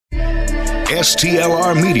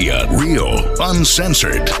STLR Media. Real,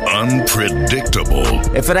 uncensored, unpredictable.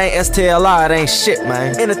 If it ain't STLR, it ain't shit,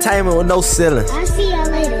 man. Entertainment with no ceiling. I'll see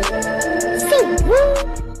y'all later.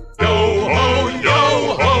 Yo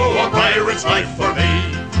ho, a pirate's life for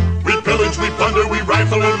me. We pillage, we plunder, we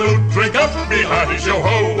rifle and loot. Drink up, me hearties, yo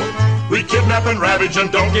ho. We kidnap and ravage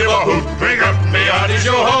and don't give a hoot. Drink up, me hearties,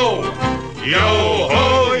 yo ho. Yo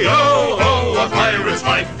ho, a pirate's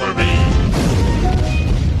life for me.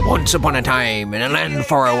 Once upon a time, in a land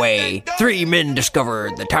far away, 3 men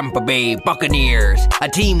discovered the Tampa Bay Buccaneers, a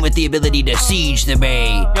team with the ability to siege the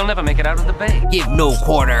bay. You'll never make it out of the bay. Give no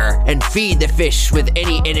quarter, and feed the fish with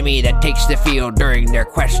any enemy that takes the field during their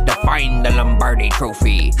quest to find the Lombardi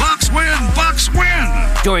Trophy. Bucks win! Bucks win!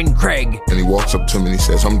 Join Craig. And he walks up to me and he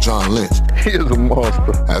says, "I'm John Lynch." He is a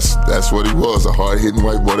monster. That's what he was, a hard-hitting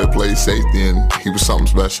white boy that played safety, and he was something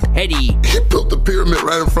special. Eddie. He built the pyramid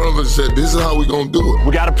right in front of us and said, "This is how we gonna do it."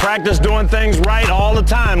 We gotta practice doing things right all the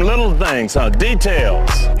time. Little things, details.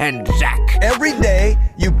 And Zach. Every day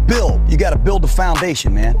you build. You gotta build the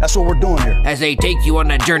foundation, man. That's what we're doing here. As they take you on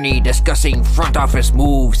a journey discussing front office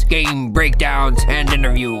moves, game breakdowns, and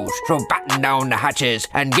interviews. So batten down the hatches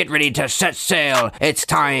and get ready to set sail. It's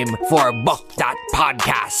time for Buc That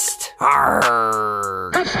Podcast.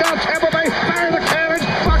 Arrgh. Touchdown, Tampa Bay. Fire the cannons.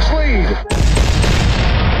 Bucks lead.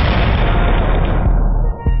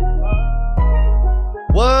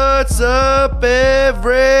 What's up,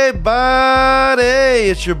 everybody?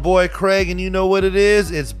 It's your boy Craig, and you know what it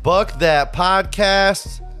is. It's Buc That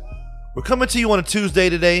Podcast. We're coming to you on a Tuesday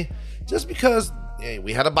today, just because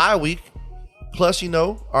we had a bye week. Plus,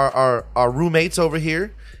 our roommates over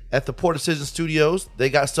here at the Poor Decision Studios, they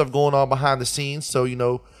got stuff going on behind the scenes, so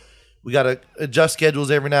we got to adjust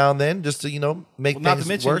schedules every now and then just to make things work. Not to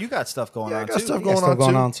mention, you got stuff going on too. I got too. stuff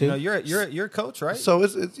going on too. You're a coach, right? So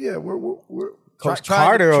it's we're Coach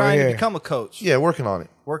Carter over here. Trying to become a coach. Yeah, working on it.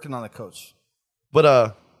 Working on a coach.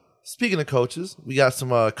 But speaking of coaches, we got some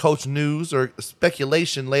coach news or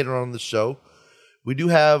speculation later on in the show. We do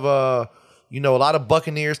have a lot of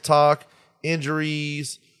Buccaneers talk,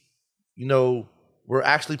 injuries. We're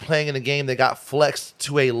actually playing in a game that got flexed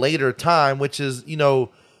to a later time, which is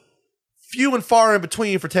few and far in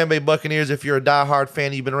between for Tampa Bay Buccaneers. If you're a diehard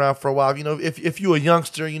fan, you've been around for a while. If you're a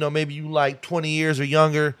youngster, maybe you like 20 years or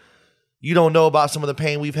younger. You don't know about some of the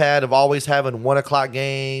pain we've had of always having 1 o'clock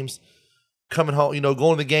games, coming home, going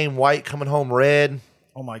to the game white, coming home red.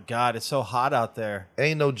 Oh my God, it's so hot out there.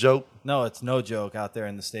 Ain't no joke. No, it's no joke out there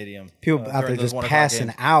in the stadium. People out there just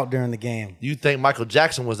passing out during the game. You think Michael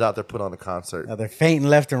Jackson was out there put on a concert. They're fainting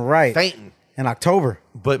left and right. Fainting. In October.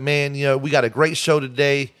 But man, we got a great show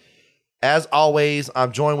today. As always,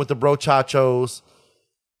 I'm joined with the Bro Chachos.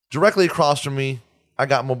 Directly across from me, I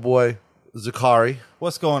got my boy, Zakari.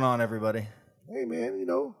 What's going on, everybody? Hey, man,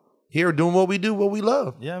 here doing what we do, what we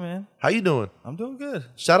love. Yeah, man. How you doing? I'm doing good.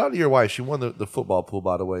 Shout out to your wife. She won the football pool,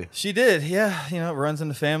 by the way. She did, yeah. It runs in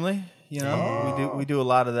the family. We do a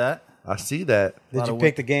lot of that. I see that. Did you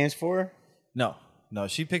pick the games for her? No,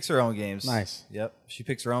 she picks her own games. Nice. Yep, she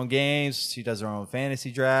picks her own games. She does her own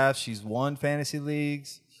fantasy drafts. She's won fantasy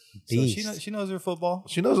leagues. Beast. So she knows her football.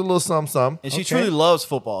 She knows a little something. And she truly loves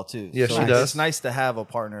football, too. Yeah, so she does. It's nice to have a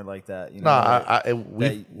partner like that.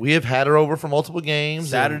 We have had her over for multiple games.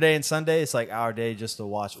 Saturday and Sunday, it's like our day just to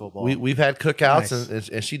watch football. We've had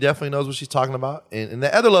cookouts, and she definitely knows what she's talking about. And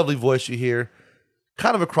the other lovely voice you hear,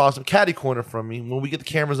 kind of across the caddy corner from me, when we get the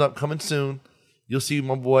cameras up coming soon, you'll see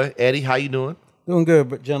my boy, Eddie. How you doing? Doing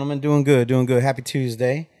good, gentlemen. Doing good. Happy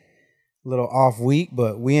Tuesday. A little off week,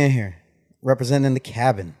 but we in here representing the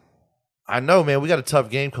cabin. I know, man. We got a tough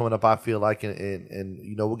game coming up, I feel like,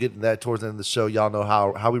 and we'll get into that towards the end of the show. Y'all know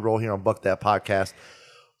how we roll here on Buc That Podcast.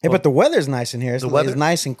 Hey, but the weather's nice in here. It's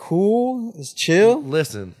nice and cool. It's chill.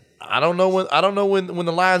 Listen, I don't know when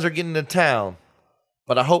the Lions are getting to town,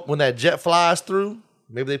 but I hope when that jet flies through,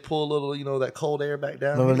 maybe they pull a little, that cold air back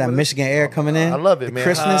down. A little of that Michigan air coming in. I love it, man.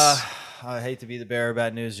 Crispness. I hate to be the bearer of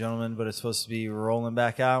bad news, gentlemen, but it's supposed to be rolling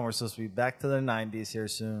back out, and we're supposed to be back to the 90s here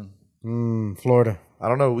soon. Florida. I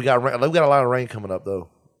don't know. We got a lot of rain coming up, though.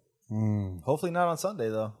 Hopefully not on Sunday,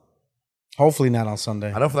 though. Hopefully not on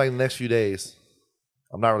Sunday. I know for like the next few days.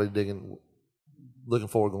 I'm not really looking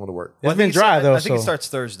forward to going to work. It's been dry, though. I think it starts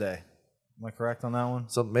Thursday. Am I correct on that one?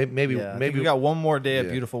 So maybe we got one more day of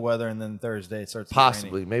beautiful weather, and then Thursday it starts.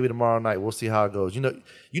 Possibly, maybe tomorrow night. We'll see how it goes. You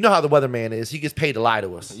know how the weatherman is. He gets paid to lie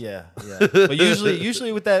to us. Yeah. But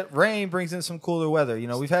usually with that rain brings in some cooler weather.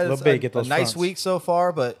 We've had a nice week so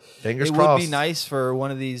far, but Fingers it crossed. would be nice for one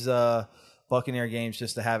of these Buccaneer games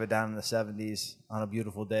just to have it down in the 70s on a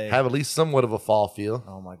beautiful day. Have at least somewhat of a fall feel.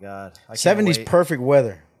 Oh my God, 70s perfect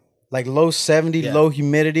weather, like low 70, low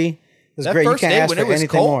humidity. It's that great. first You can't day ask when for it was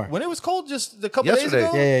anything cold, more. when it was cold just a couple days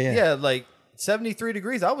Yesterday. ago, Yeah. like 73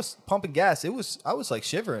 degrees. I was pumping gas. I was like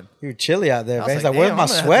shivering. You were chilly out there, I man. was He's like, "Where's my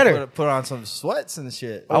sweater?" Put on some sweats and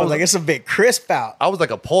shit. I was like, "It's a bit crisp out." I was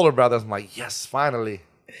like a polar bear. I'm like, yes, finally.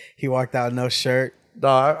 He walked out no shirt. No,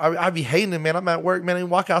 I be hating it, man. I'm at work, man. And you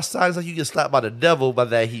walk outside, it's like you get slapped by the devil by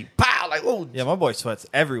that heat. Pow! Like, oh. Yeah, my boy sweats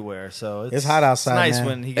everywhere, so It's hot outside, It's nice man.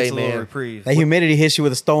 when he gets Hey, a little man. reprieve. That humidity hits you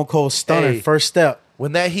with a stone cold stunner. Hey. First step.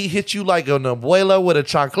 When that heat hits you like an abuela with a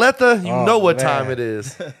chancleta, you know what man. time it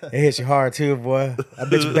is. It hits you hard too, boy. I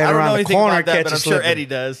bet you I better don't know around the anything corner about that, catch but you I'm sure slipping. Eddie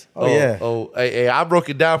does. Oh yeah. Hey, I broke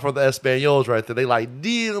it down for the Espanols right there. They like,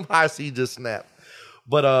 damn, high C just snapped.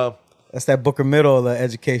 But That's that Booker Middle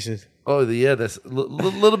education. oh yeah, that's a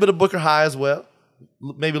little bit of Booker High as well.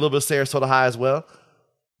 Maybe a little bit of Sarasota High as well.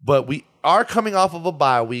 But we are coming off of a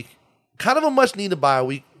bye week, kind of a much needed bye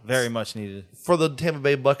week Very much needed. for the Tampa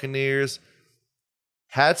Bay Buccaneers.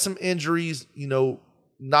 Had some injuries,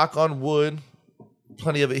 knock on wood.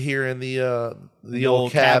 Plenty of it here in the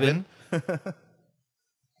old cabin.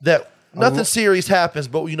 That nothing serious happens,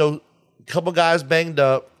 but a couple guys banged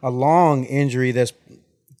up. A long injury that's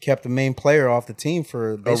kept the main player off the team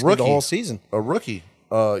for basically the whole season. A rookie,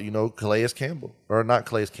 Calais Campbell. Or not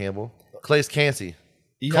Calais Campbell. Calais Cansey.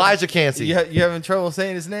 Elijah Cansey. You having trouble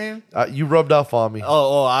saying his name? You rubbed off on me.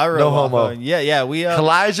 Oh, I rubbed No off homo. on him. Yeah. We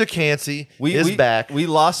Elijah Cansey is back. We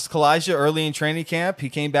lost Kalijah early in training camp. He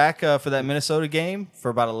came back for that Minnesota game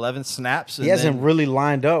for about 11 snaps. He hasn't really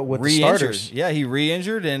lined up with the starters. Yeah, he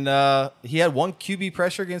re-injured, and he had one QB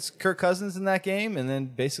pressure against Kirk Cousins in that game, and then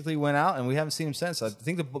basically went out, and we haven't seen him since. I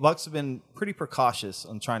think the Bucs have been pretty precautious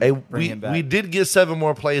on trying to bring him back. We did get 7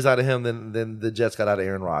 more plays out of him than the Jets got out of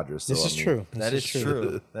Aaron Rodgers. So, This is true. That is true.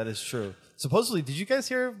 That is true. Supposedly, did you guys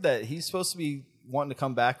hear that he's supposed to be wanting to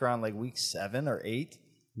come back around like week 7 or 8?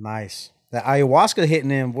 Nice. That ayahuasca hitting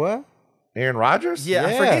him, boy. Aaron Rodgers? Yeah,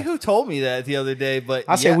 I forget who told me that the other day, but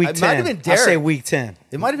I say week 10. It might have been Derek. I say week 10.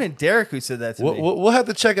 It might have been Derek who said that to me. We'll have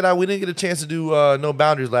to check it out. We didn't get a chance to do No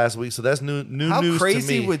Boundaries last week, so that's new How news to me.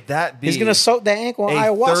 crazy would that be? He's going to soak that ankle on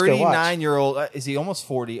ayahuasca. 39-year-old, is he almost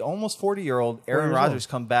 40? Almost 40-year-old Aaron Rodgers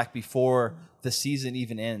come back before the season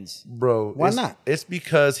even ends. Bro, why not? It's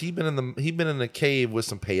because he been in the cave with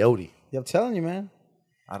some peyote. Yeah, I'm telling you, man.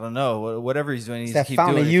 I don't know. Whatever he's doing, he's that keep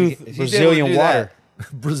fountain doing of it. youth, If he's able to Brazilian do water.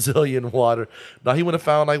 Brazilian water. Now he would have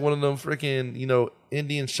found like one of them freaking,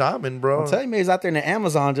 Indian shaman, bro. I'm telling you, man, he's out there in the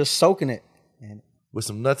Amazon just soaking it. With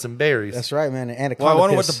some nuts and berries. That's right, man. And Well, I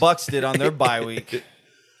wonder what the Bucs did on their bye week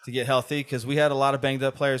to get healthy, because we had a lot of banged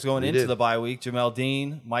up players going into the bye week. Jamel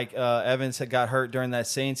Dean, Mike Evans had got hurt during that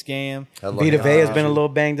Saints game. Vita Vea has been a little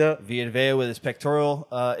banged up. Vita Vea with his pectoral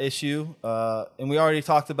issue. And we already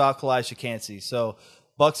talked about Kalijah Cansey. So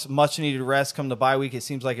Bucs much needed rest come the bye week. It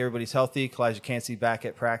seems like everybody's healthy. Kalijah Cansey back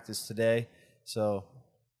at practice today. So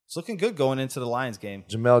it's looking good going into the Lions game.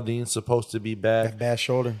 Jamel Dean's supposed to be back. Bad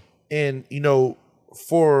shoulder. And,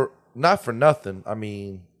 not for nothing, I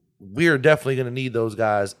mean, we're definitely going to need those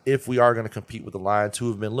guys if we are going to compete with the Lions, who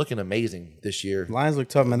have been looking amazing this year. Lions look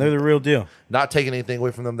tough, man. They're the real deal. Not taking anything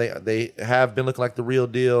away from them. They have been looking like the real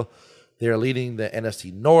deal. They're leading the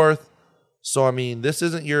NFC North. So, I mean, this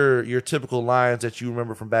isn't your typical Lions that you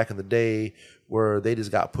remember from back in the day where they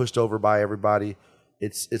just got pushed over by everybody.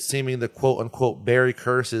 It's seeming the quote-unquote Barry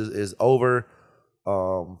curse is over.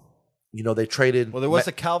 They traded. Well, there was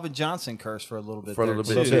a Calvin Johnson curse for a little bit. For a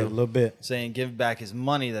little bit. Saying give back his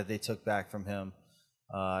money that they took back from him.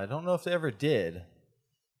 I don't know if they ever did,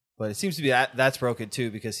 but it seems to be that's broken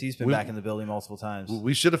too, because he's been back in the building multiple times.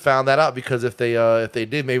 We should have found that out, because if they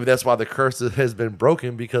did, maybe that's why the curse has been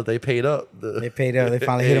broken, because they paid up. They paid up. They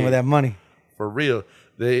finally hit him with that money. For real.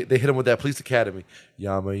 They hit him with that police academy.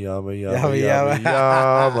 Yama, yama, yama, Yama, yama, yama.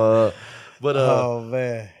 yama. But oh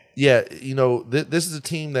man. Yeah, this is a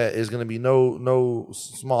team that is going to be no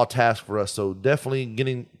small task for us. So definitely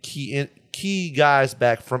getting key guys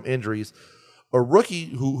back from injuries. A rookie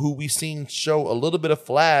who we've seen show a little bit of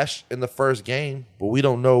flash in the first game, but we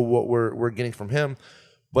don't know what we're getting from him.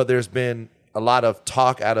 But there's been a lot of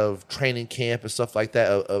talk out of training camp and stuff like that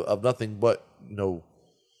of nothing but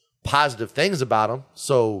positive things about him.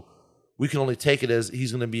 So we can only take it as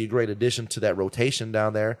he's going to be a great addition to that rotation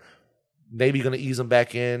down there. Maybe going to ease him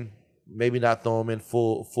back in. Maybe not throw him in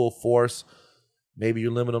full force. Maybe you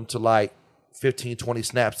limit him to like 15, 20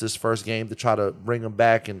 snaps this first game to try to bring him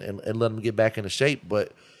back and let him get back into shape.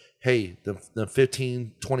 But, hey, the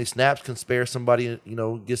 15, 20 snaps can spare somebody,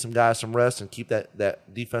 get some guys some rest and keep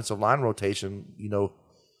that defensive line rotation,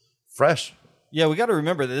 fresh. Yeah, we got to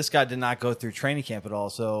remember that this guy did not go through training camp at all.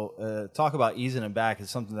 So talk about easing him back is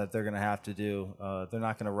something that they're going to have to do. They're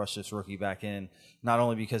not going to rush this rookie back in, not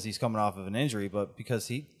only because he's coming off of an injury, but because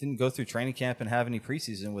he didn't go through training camp and have any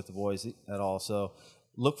preseason with the boys at all. So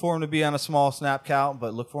look for him to be on a small snap count,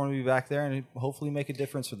 but look for him to be back there and hopefully make a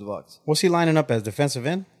difference for the Bucs. What's he lining up as, defensive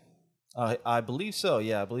end? I believe so,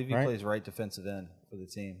 yeah. I believe he plays right defensive end for the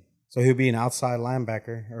team. So he'll be an outside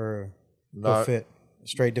linebacker or he'll fit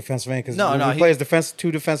straight defensive end? Because he plays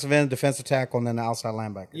two defensive ends, defensive tackle, and then the outside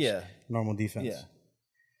linebackers. Yeah. Normal defense.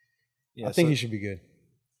 Yeah. I think he should be good.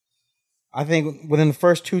 I think within the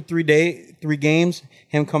first 3 games,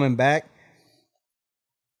 him coming back,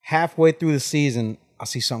 halfway through the season, I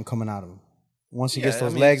see something coming out of him. Once he gets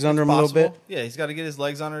those legs under him a little bit. Yeah, he's got to get his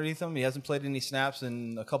legs underneath him. He hasn't played any snaps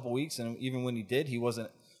in a couple weeks, and even when he did, he wasn't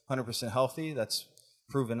 100% healthy. That's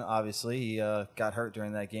proven, obviously. He got hurt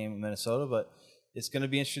during that game in Minnesota, but it's going to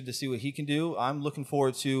be interesting to see what he can do. I'm looking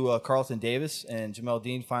forward to Carlton Davis and Jamel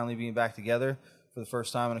Dean finally being back together for the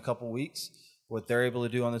first time in a couple weeks. What they're able to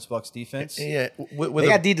do on this Bucs defense. Yeah, they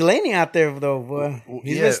got D. Delaney out there, though, boy.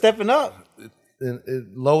 He's been stepping up.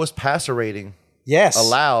 Lowest passer rating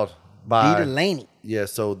allowed by D. Delaney. Yeah,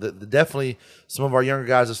 so definitely some of our younger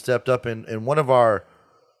guys have stepped up in one of our,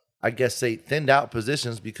 I guess, thinned out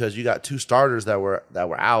positions because you got 2 starters that were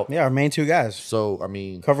out. Yeah, our main 2 guys. So, I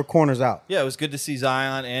mean, cover corners out. Yeah, it was good to see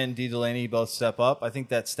Zion and D. Delaney both step up. I think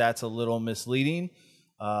that stat's a little misleading.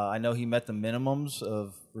 I know he met the minimums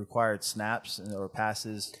of required snaps or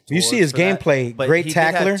passes. You see his gameplay, great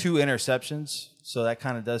tackler. He did have 2 interceptions, so that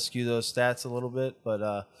kind of does skew those stats a little bit. But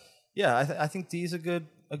I think D's a good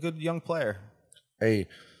young player. Hey,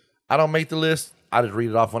 I don't make the list. I just read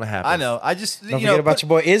it off when it happens. I know. I just don't forget about your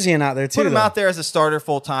boy Izzy out there too. Put him out there as a starter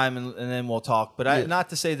full time, and then we'll talk. But not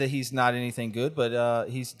to say that he's not anything good, but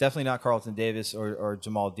he's definitely not Carlton Davis or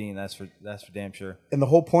Jamal Dean. That's for damn sure. And the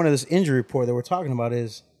whole point of this injury report that we're talking about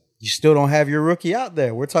is you still don't have your rookie out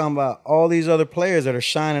there. We're talking about all these other players that are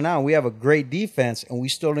shining out. We have a great defense, and we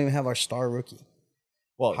still don't even have our star rookie.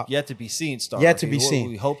 Well, yet to be seen star. Yet to be seen.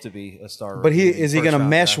 We hope to be a star. But is he going to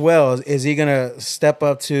mesh well? Is he going to step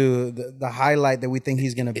up to the highlight that we think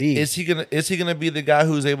he's going to be? Is he going to be the guy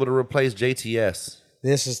who's able to replace JTS?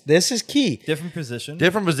 This is key. Different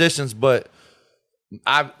positions, but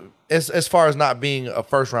as far as not being a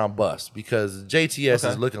first round bust because JTS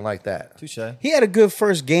is looking like that. Touche. He had a good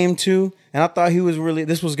first game too, and I thought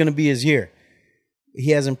this was going to be his year.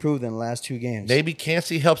 He has improved in the last 2 games. Maybe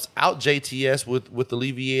Cansey helps out JTS with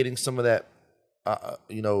alleviating some of that,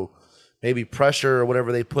 maybe pressure or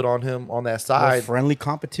whatever they put on him on that side. Or friendly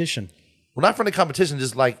competition. Well, not friendly competition,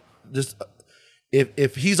 just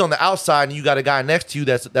if he's on the outside and you got a guy next to you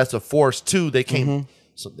that's a force too, they can't. Mm-hmm.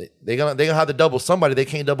 So they're gonna have to double somebody. They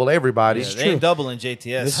can't double everybody. Yeah, they ain't doubling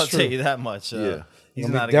JTS. I'll tell you that much. He's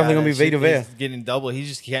not definitely gonna be Vita Vea. Getting double. He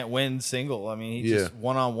just can't win single. I mean, he's just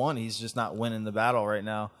one-on-one. He's just not winning the battle right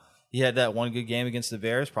now. He had that one good game against the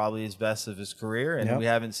Bears, probably his best of his career, and we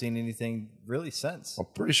haven't seen anything really since. I'm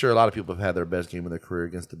pretty sure a lot of people have had their best game of their career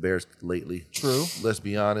against the Bears lately. True. Let's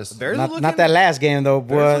be honest. Not that last game, though,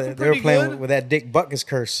 boy. They were playing with that Dick Butkus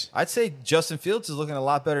curse. I'd say Justin Fields is looking a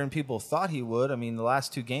lot better than people thought he would. I mean, the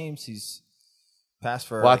last 2 games, he's passed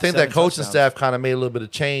for I think that coaching staff kind of made a little bit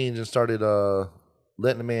of change and started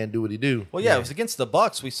letting the man do what he do. Well, it was against the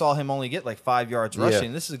Bucs. We saw him only get like 5 yards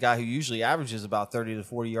rushing. This is a guy who usually averages about 30 to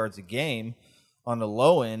 40 yards a game on the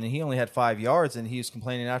low end, and he only had 5 yards, and he was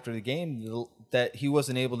complaining after the game that he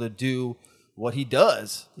wasn't able to do what he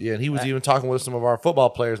does. Yeah, and he was even talking with some of our football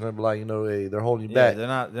players, and they're like, hey, they're holding you back. They're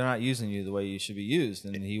not using you the way you should be used,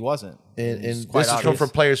 and he wasn't. And this has come from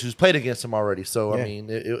players who's played against him already. So, I mean,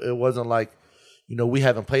 it wasn't like, we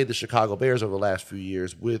haven't played the Chicago Bears over the last few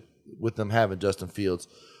years with them having Justin Fields.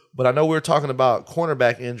 But I know we were talking about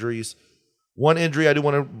cornerback injuries. One injury I do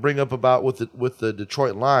want to bring up about with the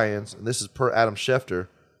Detroit Lions, and this is per Adam Schefter.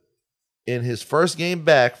 In his first game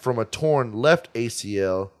back from a torn left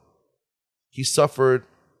ACL, he suffered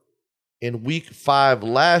in Week 5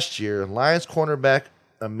 last year. Lions cornerback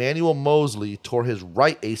Emmanuel Mosley tore his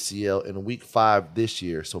right ACL in Week 5 this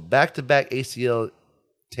year. So back-to-back ACL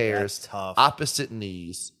tears, opposite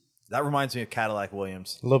knees. That reminds me of Cadillac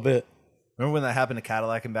Williams. A little bit. Remember when that happened to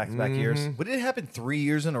Cadillac in back-to-back years? But did it happen 3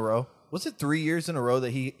 years in a row? Was it 3 years in a row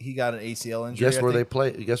that he got an ACL injury? Guess where they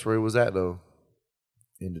played? Guess where he was at, though?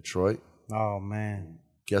 In Detroit. Oh, man.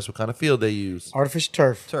 Guess what kind of field they use? Artificial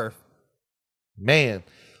turf. Turf. Man.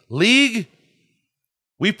 League,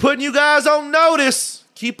 we putting you guys on notice.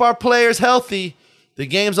 Keep our players healthy. The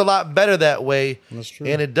game's a lot better that way. That's true.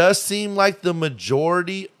 And it does seem like the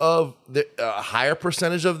majority of the higher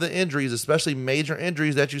percentage of the injuries, especially major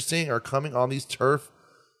injuries that you're seeing, are coming on these turf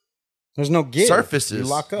There's no give. surfaces. You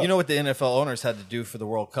lock up. You know what the NFL owners had to do for the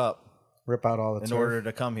World Cup Rip out all the in turf. order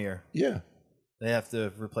to come here? Yeah. They have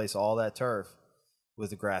to replace all that turf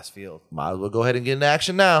with a grass field. Might as well go ahead and get into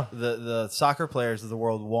action now. The soccer players of the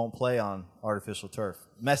world won't play on artificial turf.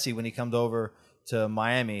 Messi, when he comes over to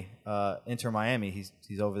Miami, Inter Miami,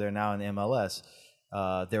 he's over there now in the MLS.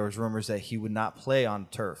 There was rumors that he would not play on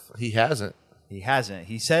turf. He hasn't. He hasn't.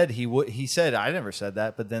 He said he would. He said I never said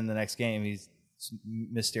that, but then the next game, he's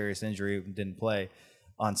mysterious injury, didn't play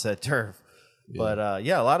on said turf. Yeah. But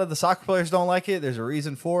a lot of the soccer players don't like it. There's a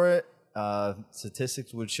reason for it.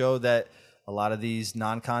 Statistics would show that a lot of these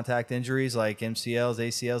non-contact injuries like MCLs,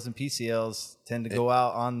 ACLs, and PCLs tend to go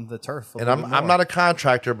out on the turf. And I'm not a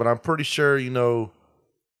contractor, but I'm pretty sure, in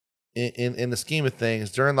the scheme of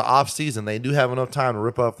things, during the off season, they do have enough time to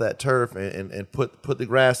rip off that turf and put the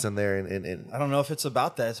grass in there. And I don't know if it's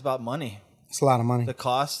about that. It's about money. It's a lot of money. The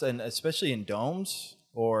cost, and especially in domes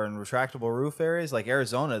or in retractable roof areas like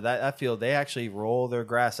Arizona, that field, they actually roll their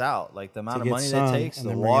grass out. Like the amount of money that takes, the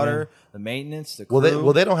water, the maintenance, the crew.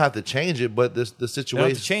 Well, they don't have to change it, but the situation. They don't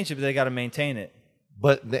have to change it, but they got to maintain it.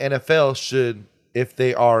 But the NFL should, if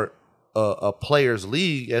they are a players'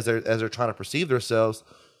 league, as they're trying to perceive themselves,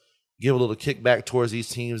 give a little kickback towards these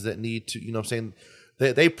teams that need to. You know what I'm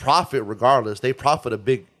saying? They profit regardless. They profit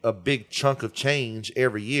a big chunk of change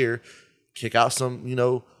every year. Kick out some,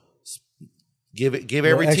 give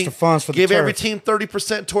every extra team funds for the turf. every team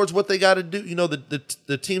 30% towards what they got to do.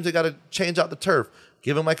 The teams that got to change out the turf.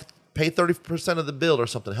 Give them pay 30% of the bill or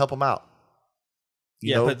something. Help them out.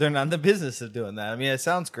 You know? But they're not in the business of doing that. I mean, it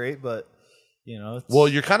sounds great, but well,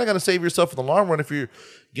 you're kind of going to save yourself in the long run if you're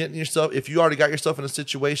if you already got yourself in a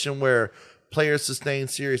situation where players sustain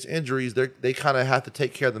serious injuries. They kind of have to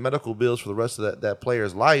take care of the medical bills for the rest of that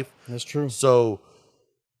player's life. That's true. So,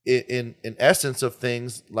 in essence of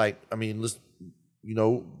things, let's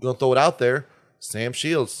gonna throw it out there. Sam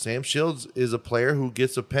Shields. Sam Shields is a player who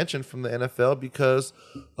gets a pension from the NFL because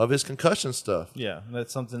of his concussion stuff. Yeah,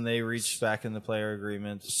 that's something they reached back in the player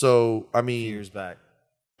agreement. So, years back.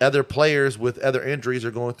 Other players with other injuries are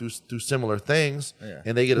going through similar things,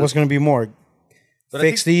 and they get. What's going to be more?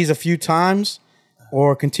 Fix these a few times,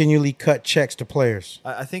 or continually cut checks to players?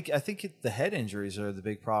 I think the head injuries are the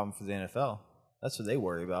big problem for the NFL. That's what they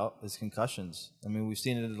worry about is concussions. I mean, we've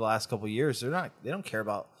seen it in the last couple of years. They don't care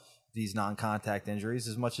about these non-contact injuries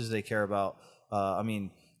as much as they care about.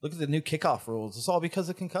 Look at the new kickoff rules. It's all because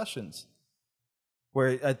of concussions,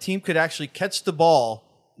 where a team could actually catch the ball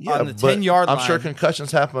on the 10-yard line. I'm sure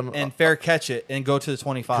concussions happen and fair catch it and go to the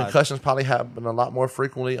 25. Concussions probably happen a lot more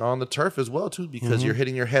frequently on the turf as well too, because you're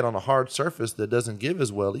hitting your head on a hard surface that doesn't give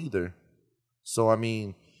as well either. So I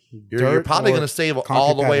mean. You're probably going to save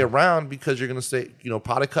all the way around because you're going to say,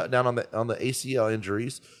 probably cut down on the ACL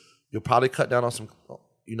injuries. You'll probably cut down on some,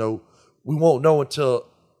 we won't know until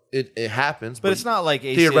it happens. But it's not like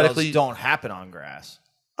ACLs don't happen on grass.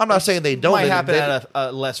 I'm not saying they don't. It might happen at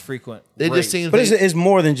a less frequent rate. Just seems. But it's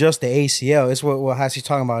more than just the ACL. It's what Hassie's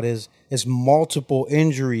talking about is multiple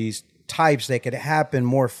injuries types that could happen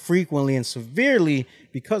more frequently and severely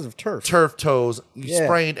because of turf. Turf toes,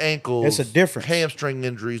 sprained ankles. It's a difference. Hamstring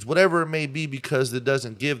injuries, whatever it may be, because it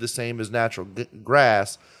doesn't give the same as natural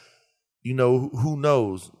grass. Who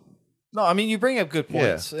knows? No, I mean, you bring up good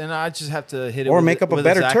points, and I just have to hit it or make up a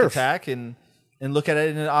better turf attack and look at it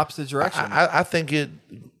in the opposite direction. I think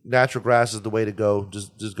natural grass is the way to go.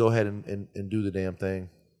 Just go ahead and do the damn thing.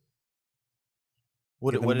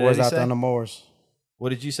 What did boys Eddie out say? there on the mowers. What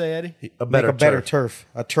did you say, Eddie? Make a better turf.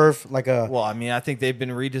 A turf like a. Well, I mean, I think they've been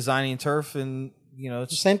redesigning turf, and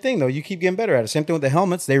it's the same thing though. You keep getting better at it. Same thing with the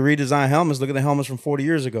helmets. They redesign helmets. Look at the helmets from 40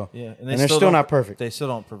 years ago. Yeah, and they're still not perfect. They still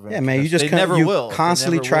don't prevent. Yeah, man. You just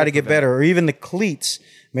constantly try to get better, or even the cleats.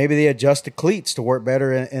 Maybe they adjust the cleats to work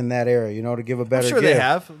better in that area. To give a better. I'm sure give. they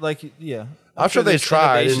have. I'm sure they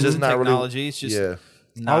tried. It's just not technology. really. It's just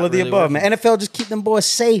all of the above, man. NFL just keep them boys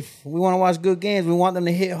safe. We want to watch good games. We want them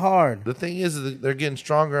to hit hard. The thing is, they're getting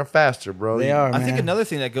stronger and faster, bro. They are. I think another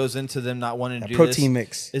thing that goes into them not wanting to do protein this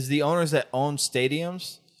mix is the owners that own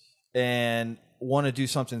stadiums and want to do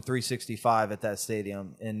something 365 at that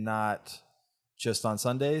stadium and not just on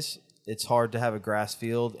Sundays. It's hard to have a grass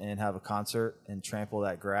field and have a concert and trample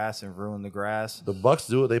that grass and ruin the grass. The Bucs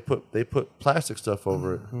do it. They put plastic stuff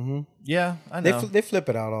over it. Mm-hmm. Yeah, I know. They flip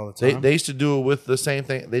it out all the time. They used to do it with the same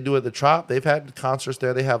thing. They do it at the Trop. They've had concerts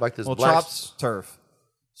there. They have like this. Well, black... Trop's turf,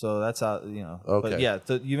 so that's how Okay. But yeah,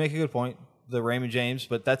 you make a good point. The Raymond James,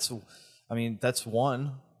 but that's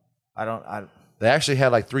one. They actually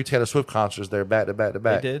had like 3 Taylor Swift concerts there back to back to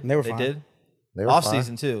back. They did. They were fine. did. They were Off fine.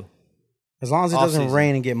 season too. As long as it doesn't Off-season.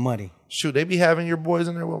 rain and get muddy. Shoot, they be having your boys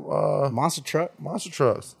in there with Monster truck. monster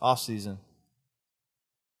trucks. Off season.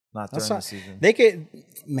 Not during That's the not, season. they could,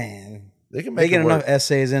 man. They can They make get it enough work.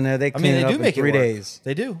 essays in there. They clean it they up do in make 3 it work. days.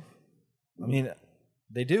 They do. I mean,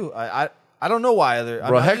 they do. I don't know why.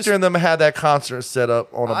 Bro, Hector and them had that concert set up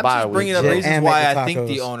on a I'm bye just bringing week. up Yeah, reasons and why make the I think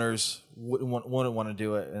the tacos. owners wouldn't want to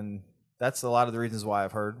do it, and that's a lot of the reasons why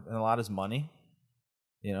I've heard. And a lot is money.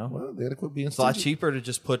 You know, Well, they got to quit being it's a lot stingy. cheaper to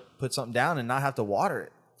just put something down and not have to water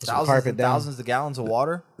it. some Thousands carpet and down. thousands of gallons of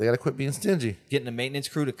water. They got to quit being stingy. Getting a maintenance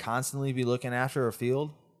crew to constantly be looking after a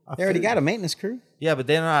field. They already got a maintenance crew. Yeah, but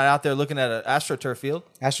they're not out there looking at an AstroTurf field.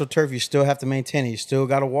 AstroTurf, you still have to maintain it. You still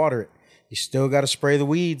got to water it. You still got to spray the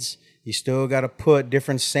weeds. You still got to put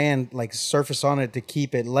different sand, like surface on it to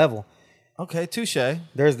keep it level. Okay, touche.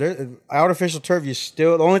 There's artificial turf. You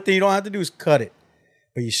still, the only thing you don't have to do is cut it,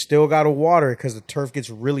 but you still got to water it because the turf gets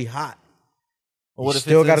really hot. Well, what You if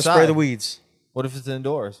still it's got to spray the inside? weeds. What if it's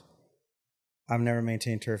indoors? I've never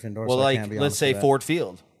maintained turf indoors. Well, so I like can't be let's honest say with that. Ford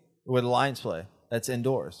Field, where the Lions play. That's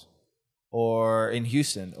indoors, or in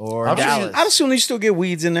Houston, or I'm sure you- Dallas. I'd assume you still get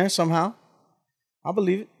weeds in there somehow. I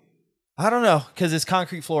believe it. I don't know because it's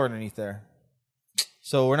concrete floor underneath there.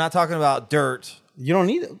 So we're not talking about dirt. You don't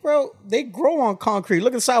need it, bro. They grow on concrete.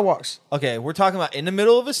 Look at the sidewalks. Okay, we're talking about in the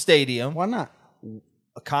middle of a stadium, Why not?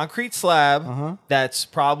 a concrete slab that's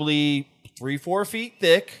probably 3-4 feet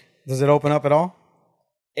thick, Does it open up at all?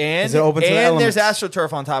 and Is it open to the there's elements?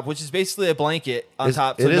 AstroTurf on top, which is basically a blanket on It's-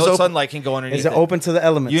 top, it so is no open- sunlight can go underneath. Is it open to the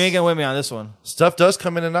elements? You ain't gonna win me on this one. Stuff does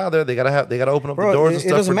come in and out of there. They gotta open up the Bro, doors and it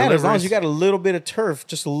stuff doesn't for matter as long as deliveries. you got a little bit of turf,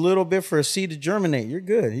 just a little bit for a seed to germinate. You're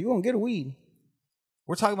good. You won't get a weed.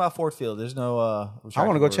 We're talking about Ford Field. There's no. I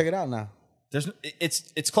want to go check it out now. There's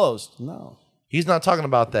it's closed. No, He's not talking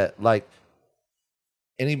about that. Like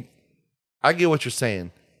I get what you're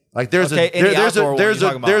saying. Like there's Okay, any there's outdoor one you're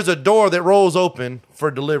talking about. there's a door that rolls open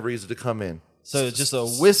for deliveries to come in. So it's just a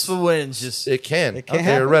wisp of wind. Just It can can happen.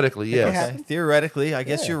 theoretically, It can yes. happen. okay. Theoretically, I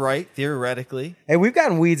guess Yeah. you're right. Theoretically. hey, we've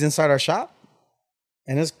gotten weeds inside our shop,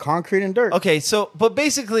 and it's concrete and dirt. Okay, so but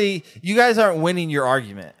basically, you guys aren't winning your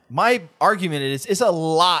argument. My argument is it's a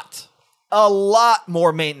lot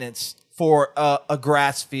more maintenance for a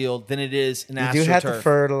grass field than it is an You do have to AstroTurf.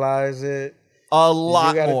 fertilize it. A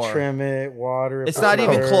lot you gotta more. trim it, water it. It's not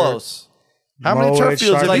even put close. How many mow turf it,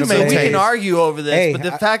 fields have sharpen you Like, so we maintained? can argue over this, Hey, but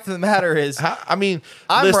the fact of the matter is, I mean,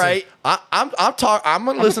 I'm listen, right. I'm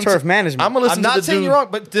gonna a listen turf to management. I'm gonna listen I'm to not the saying dude. you're wrong,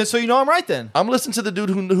 but so you know I'm right then. I'm listening to the dude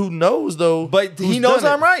who knows though. But he who's knows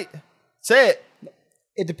done I'm it. right. Say it.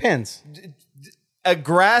 It depends. A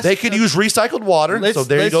grass. They could use recycled water. Let's, so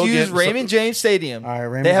there you let's go. use again. Raymond James Stadium. All right,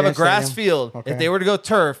 Raymond they have James a grass Stadium. field. Okay. If they were to go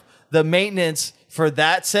turf, the maintenance for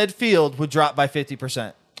that said field would drop by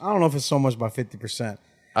 50%. I don't know if it's so much by 50%.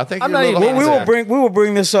 I think I'm you're not a little even- high we there. We will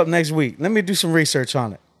bring this up next week. Let me do some research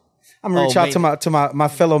on it. I'm gonna Oh, reach out to my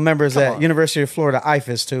fellow members Come at on. University of Florida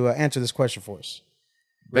IFAS to answer this question for us.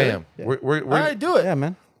 Bam. We're All right, do it. Yeah,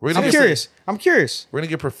 man. We're gonna I'm get- curious. I'm curious. We're gonna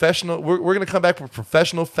get professional. We're gonna come back with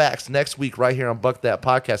professional facts next week right here on Buc That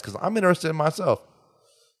Podcast because I'm interested in myself.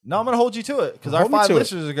 No, I'm going to hold you to it because our Hold me 5 to it.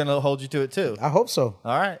 listeners are going to hold you to it too. I hope so.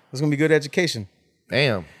 All right. It's gonna be good education.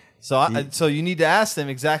 Damn. So so you need to ask them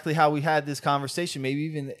exactly how we had this conversation. Maybe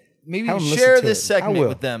Have even them listen share to this it. I segment will.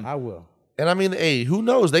 with them. I will. And I mean, hey, who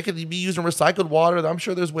knows? They could be using recycled water. I'm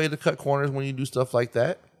sure there's way to cut corners when you do stuff like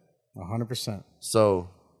that. 100%. So,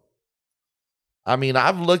 I mean,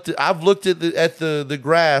 I've looked at the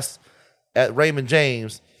grass at Raymond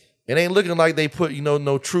James. It ain't looking like they put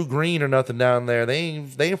no true green or nothing down there. They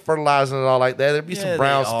ain't fertilizing it all like that. There'd be some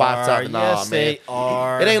brown spots out there. Nah, Yes, man. they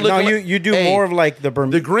are. It ain't No, looking. you do hey, more of like the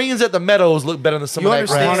the greens at the meadows look better than some You of that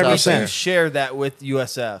grass. understand? out 100%. there. You share that with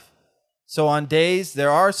USF. So on days, there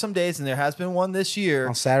are some days, and there has been one this year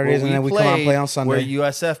On Saturdays, where and then we come out and play on Sunday. Where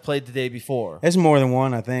USF played the day before. It's more than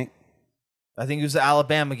one, I think. I think it was the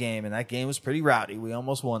Alabama game, and that game was pretty rowdy. We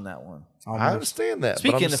almost won that one. I understand that. but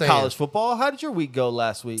I'm Speaking just of saying, college football, how did your week go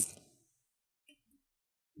last week?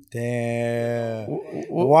 Damn.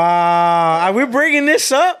 Wow. We're bringing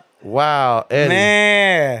this up? wow, Eddie.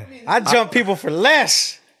 Man. I jump people for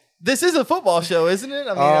less. This is a football show, isn't it?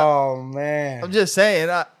 I mean, Oh, man. I'm just saying.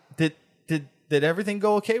 Did everything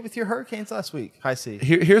go okay with your Hurricanes last week? High C.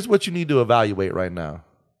 Here's what you need to evaluate right now.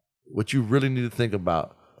 What you really need to think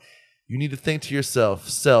about. You need to think to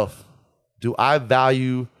yourself, do I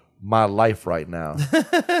value my life right now?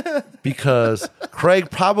 Because Craig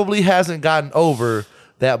probably hasn't gotten over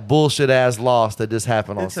that bullshit ass loss that just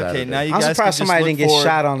happened on It's okay. Saturday. Now you I'm guys surprised can just somebody look didn't get forward-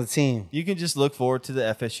 shot on the team. You can just look forward to the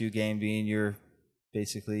FSU game being your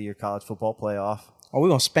basically your college football playoff. Oh, we're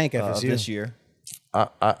going to spank FSU. This year.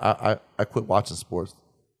 I quit watching sports.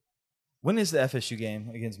 When is the FSU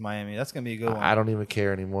game against Miami? That's going to be a good one. I don't even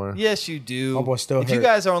care anymore. Yes, you do. My boy still if hurt. you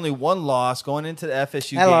guys are only one loss going into the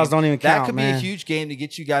FSU that game, loss don't even that count, could man. be a huge game to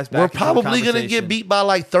get you guys back. We're into the probably going to conversation. get beat by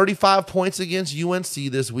like 35 points against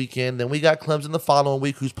UNC this weekend. Then we got Clemson the following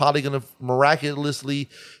week, who's probably going to miraculously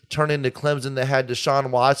turn into Clemson that had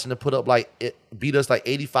Deshaun Watson to put up beat us like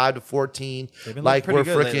 85-14. Like we're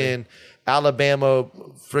freaking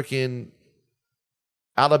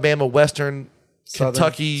Alabama Western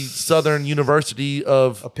Kentucky Southern University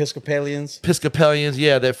of Episcopalians.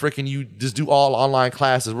 Yeah, that freaking you just do all online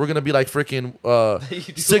classes. We're gonna be like freaking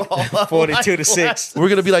 42-6. We're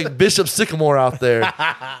gonna be like Bishop Sycamore out there.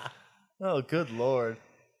 Oh, good Lord.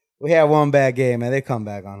 We had one bad game, man. They come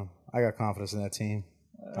back on them. I got confidence in that team.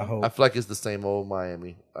 I hope. I feel like it's the same old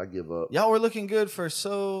Miami. I give up. Y'all were looking good for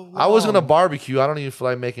so long. I was gonna barbecue. I don't even feel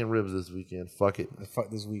like making ribs this weekend. Fuck it. Fuck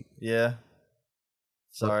this week. Yeah.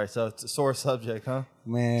 Sorry, so it's a sore subject, huh?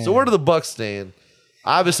 Man. So where do the Bucs stand?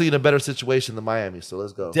 Obviously in a better situation than Miami, so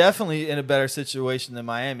let's go. Definitely in a better situation than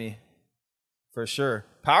Miami, for sure.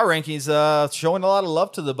 Power rankings showing a lot of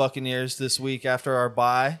love to the Buccaneers this week after our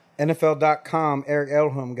bye. NFL.com, Eric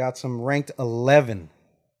Edelman got some ranked 11.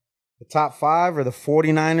 The top 5 are the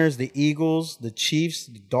 49ers, the Eagles, the Chiefs,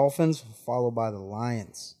 the Dolphins, followed by the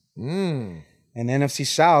Lions. And NFC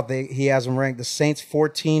South, he has them ranked the Saints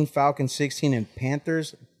 14, Falcons 16, and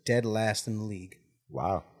Panthers dead last in the league.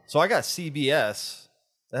 Wow. So I got CBS.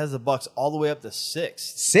 That has the Bucs all the way up to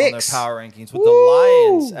 6th on their 6? power rankings, with the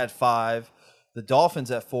Lions at 5, the Dolphins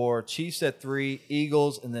at 4, Chiefs at 3,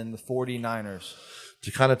 Eagles, and then the 49ers.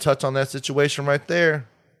 To kind of touch on that situation right there,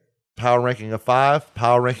 power ranking of 5,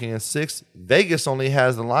 power ranking of 6. Vegas only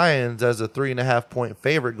has the Lions as a 3.5 point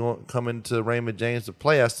favorite coming to Raymond James to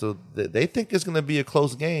play us, so they think it's going to be a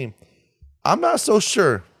close game. I'm not so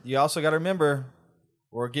sure. You also got to remember,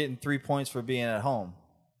 we're getting 3 points for being at home.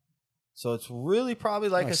 So it's really probably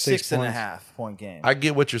like a 6.5 point game. I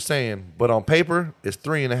get what you're saying, but on paper, it's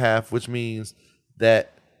 3.5, which means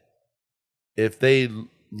that if they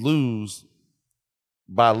lose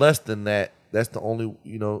by less than that, that's the only,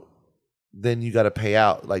 then you got to pay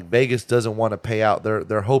out. Like Vegas doesn't want to pay out.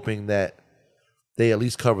 They're hoping that they at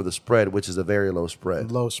least cover the spread, which is a very low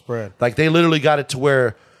spread. Low spread. Like they literally got it to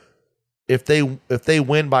where if they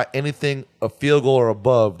win by anything a field goal or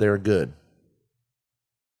above, they're good.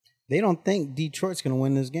 They don't think Detroit's going to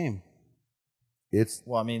win this game. They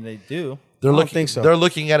do. I don't think so. They're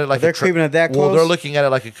looking at it like they're creeping it that close. Well, they're looking at it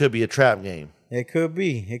like it could be a trap game. It could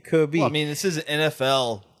be. Well, this is an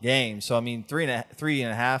NFL game, so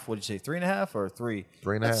 3.5. What did you say? 3.5 or 3?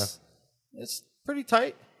 3.5. It's pretty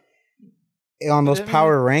tight. On those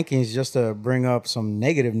power rankings, just to bring up some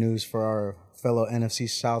negative news for our fellow NFC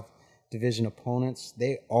South division opponents,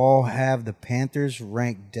 they all have the Panthers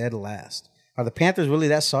ranked dead last. Are the Panthers really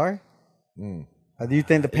that sorry? Do you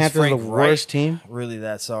think the Panthers are the worst team? Really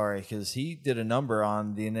that sorry? Because he did a number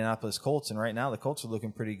on the Indianapolis Colts, and right now the Colts are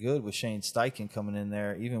looking pretty good with Shane Steichen coming in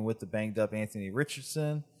there, even with the banged-up Anthony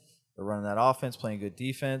Richardson. They're running that offense, playing good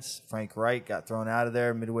defense. Frank Wright got thrown out of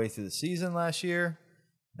there midway through the season last year.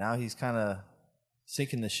 Now he's kind of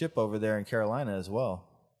sinking the ship over there in Carolina as well.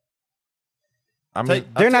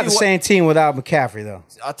 They're not the same team without McCaffrey, though.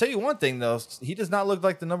 I'll tell you one thing, though. He does not look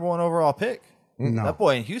like the number 1 overall pick. No. That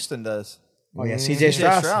boy in Houston does. Oh, yeah, C.J.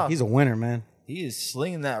 Stroud. He's a winner, man. He is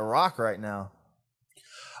slinging that rock right now.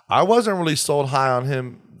 I wasn't really sold high on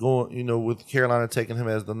him going, with Carolina taking him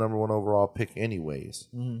as the number 1 overall pick anyways.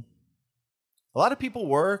 Mm-hmm. A lot of people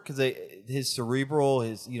were because his cerebral,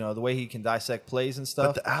 the way he can dissect plays and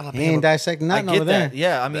stuff. But the Alabama, he ain't dissecting nothing over there. That.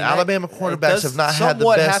 Yeah, the Alabama quarterbacks have not had the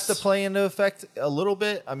somewhat best. Have to play into effect a little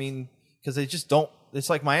bit. Because they just don't. It's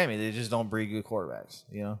like Miami; they just don't breed good quarterbacks.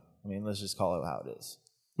 Let's just call it how it is.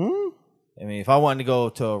 If I wanted to go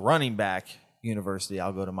to a running back university,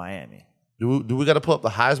 I'll go to Miami. Do we got to pull up the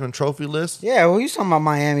Heisman Trophy list? Yeah, well, you talking about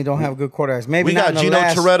Miami don't have good quarterbacks. Maybe we not got Gino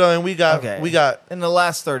Toretta, and we got in the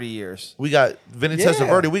last 30 years. We got Vinny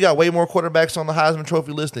Testaverde. We got way more quarterbacks on the Heisman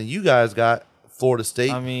Trophy list than you guys got. Florida State.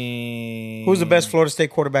 Who's the best Florida State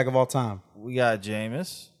quarterback of all time? We got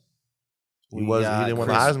Jameis. He didn't win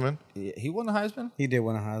the Heisman. He won the Heisman. He did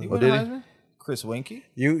win a Heisman. He won the Heisman. Chris Winkie.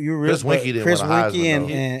 Chris Winkie didn't Chris win the Heisman. Winkie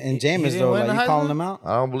and Jameis though, like you calling them out?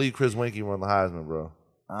 I don't believe Chris Winkie won the Heisman, bro.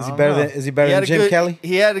 Is he better than Jim Kelly?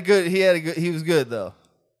 He was good though.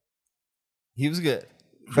 He was good.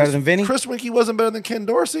 Better than Vinny? Chris Winkie wasn't better than Ken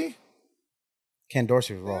Dorsey. Ken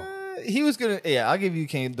Dorsey was wrong. He was good. Yeah, I'll give you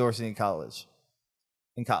Ken Dorsey in college.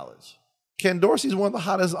 Ken Dorsey's one of the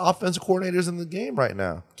hottest offensive coordinators in the game right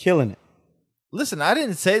now. Killing it. Listen, I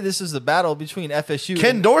didn't say this is the battle between FSU.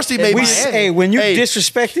 Ken Dorsey may be. When you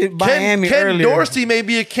disrespected Miami earlier, Ken Dorsey may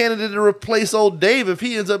be a candidate to replace old Dave if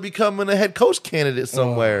he ends up becoming a head coach candidate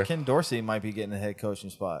somewhere. Ken Dorsey might be getting a head coaching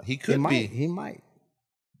spot. He could be. He might.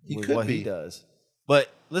 He with could what be. he does. But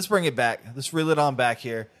let's bring it back. Let's reel it on back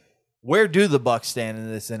here. Where do the Bucs stand in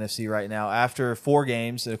this NFC right now after 4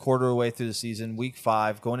 games, a quarter of the way through the season, week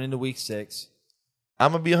 5, going into week 6?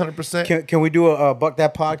 I'm going to be 100%. Can we do a Buc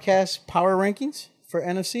That Podcast power rankings for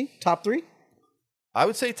NFC? Top 3? I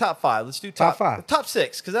would say top 5. Let's do Top 5. Top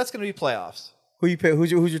 6, because that's going to be playoffs. Who you pick?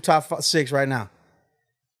 Who's your top 6 right now?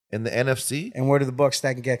 In the NFC? And where do the Bucs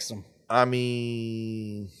stack against them? I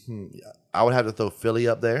mean, I would have to throw Philly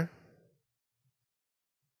up there.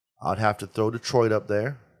 I'd have to throw Detroit up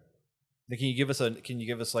there. Can you give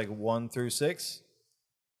us like 1 through 6?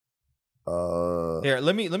 Here,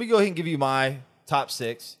 let me go ahead and give you my top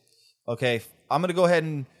 6. Okay, I'm going to go ahead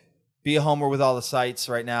and be a homer with all the sites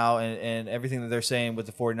right now and everything that they're saying with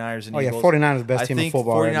the 49ers and Eagles. 49ers the best team in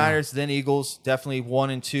football right now. 49ers, then Eagles, definitely 1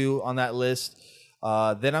 and 2 on that list.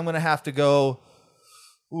 Then I'm going to have to go,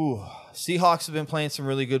 Seahawks have been playing some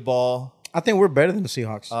really good ball. I think we're better than the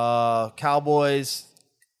Seahawks. Cowboys,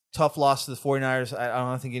 tough loss to the 49ers. I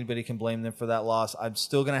don't think anybody can blame them for that loss. I'm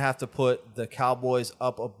still going to have to put the Cowboys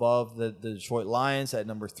up above the Detroit Lions at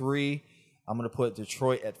number 3. I'm going to put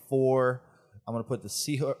Detroit at 4. I'm going to put the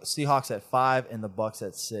Seahawks at 5 and the Bucs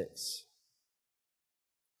at 6.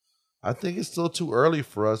 I think it's still too early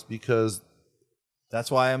for us because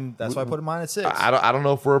that's why I put mine at 6. I don't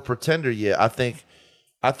know if we're a pretender yet. I think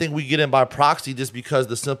we get in by proxy just because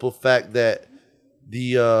the simple fact that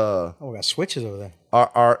the we got switches over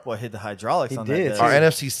there. Hit the hydraulics on that. Our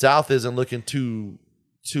NFC South isn't looking too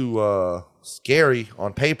scary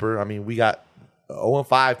on paper. I mean, we got an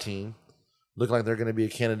 0-5 team looking like they're going to be a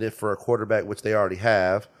candidate for a quarterback, which they already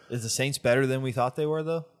have. Is the Saints better than we thought they were,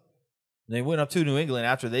 though? They went up to New England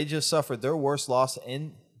after they just suffered their worst loss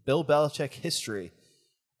in Bill Belichick history,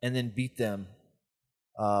 and then beat them.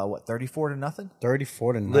 34-0?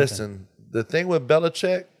 34-0. Listen, the thing with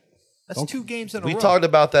Belichick, that's 2 games in a row. We talked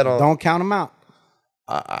about that on. Don't count him out.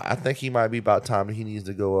 I think he might be about time that he needs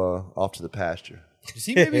to go off to the pasture. Does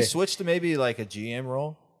he maybe switch to maybe like a GM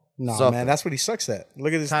role? No, man, that's what he sucks at.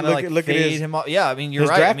 Look at this. Look at his. Him off. Yeah, I mean, you're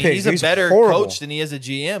right. I mean, he's a better coach than he is a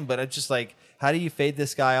GM, but it's just like, how do you fade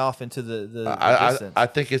this guy off into the distance? I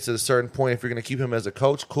think it's at a certain point, if you're going to keep him as a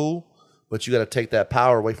coach, cool, but you got to take that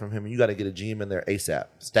power away from him, and you got to get a GM in there ASAP.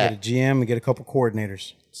 Get a GM and get a couple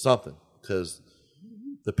coordinators. Something, because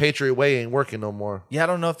the Patriot way ain't working no more. Yeah, I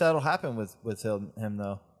don't know if that'll happen with him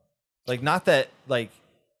though. Like, not that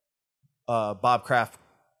Bob Kraft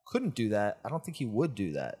couldn't do that. I don't think he would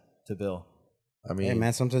do that to Bill. I mean, hey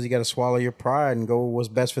man, sometimes you got to swallow your pride and go with what's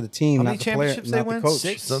best for the team, not the player, not the coach.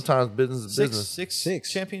 6? Sometimes business is business.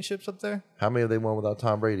 6 championships up there. How many have they won without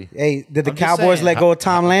Tom Brady? Hey, did the Cowboys let go of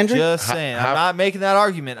Tom Landry? Just saying. I'm not making that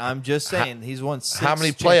argument. I'm just saying he's won 6. How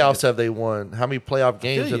many playoffs have they won? How many playoff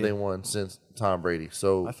games have they won since Tom Brady?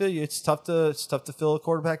 So I feel you. It's tough to fill a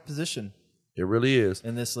quarterback position. It really is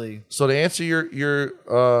in this league. So to answer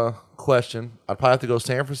your question, I'd probably have to go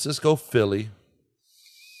San Francisco, Philly.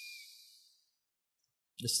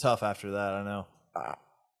 It's tough after that, I know.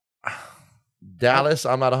 Dallas,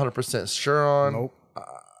 I'm not 100% sure on. Nope.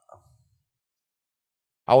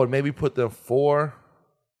 I would maybe put them 4.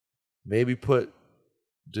 Maybe put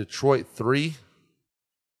Detroit 3.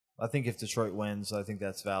 I think if Detroit wins, I think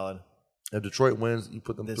that's valid. If Detroit wins, you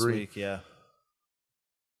put them this 3. Week, yeah.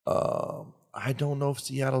 I don't know if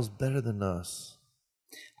Seattle's better than us.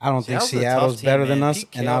 I don't think Seattle's better than us,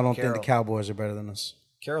 and I don't think the Cowboys are better than us.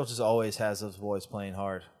 Carroll just always has those boys playing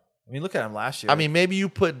hard. I mean, look at him last year. I mean, maybe you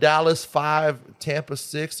put Dallas 5, Tampa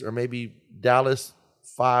 6, or maybe Dallas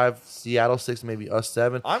 5, Seattle 6, maybe us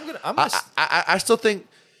 7. I still think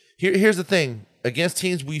here's the thing. Against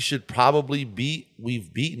teams we should probably beat,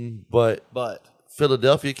 we've beaten, but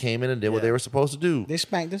Philadelphia came in and did what they were supposed to do. They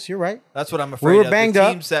spanked us. You're right. That's what I'm afraid of. We were banged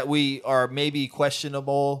up. Teams that we are maybe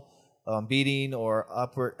questionable beating, or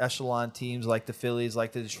upper echelon teams like the Phillies,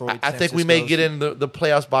 like the Detroit. I think we may get in the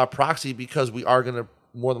playoffs by proxy because we are going to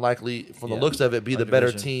more than likely, from the looks of it, be the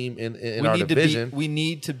better team in our division. We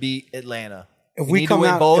need to beat Atlanta. If we come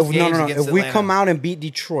out, if we come out and beat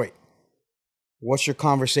Detroit, what's your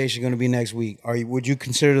conversation going to be next week? Would you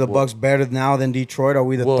consider the Bucs better now than Detroit? Are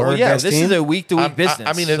we the third best team? This is a week-to-week business.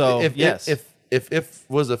 I mean, if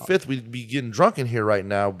was a 5th, we'd be getting drunk in here right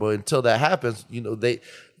now. But until that happens,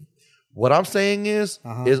 what I'm saying is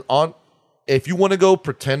on. If you want to go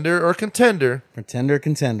pretender or contender,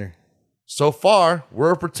 contender. So far,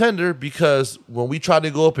 we're a pretender because when we try to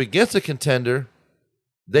go up against a contender,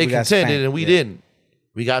 They We got contended spanked, and we yeah. didn't.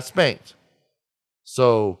 We got spanked.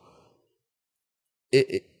 So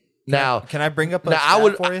now Can I bring up a now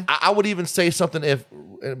stat for you? I would even say something if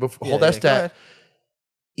before, hold Yeah, that go stat. ahead.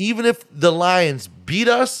 Even if the Lions beat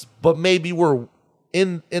us, but maybe we're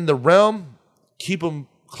in the realm, keep them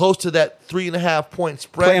close to that 3.5 point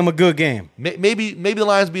spread. Play him a good game. Maybe the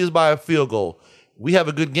Lions beat us by a field goal. We have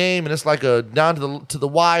a good game, and it's like a down to the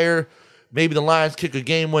wire. Maybe the Lions kick a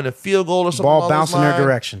game-winning field goal or something. Ball along bounce those in their lines.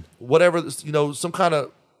 direction. Whatever, some kind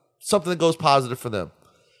of something that goes positive for them.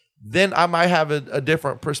 Then I might have a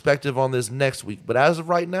different perspective on this next week. But as of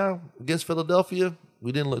right now, against Philadelphia,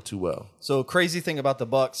 we didn't look too well. So crazy thing about the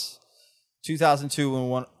Bucs, 2002 when we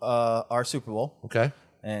won our Super Bowl. Okay.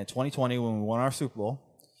 And 2020 when we won our Super Bowl.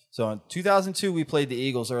 So in 2002 we played the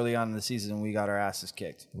Eagles early on in the season and we got our asses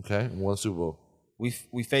kicked. Okay, won Super Bowl.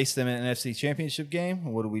 We faced them in an NFC Championship game.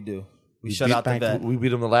 And what do? We shut out the vet. We beat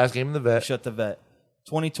them the last game in the vet. Shut the vet.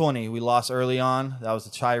 2020 we lost early on. That was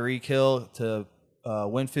the Tyreek Hill to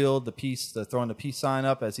Winfield, the throwing the peace sign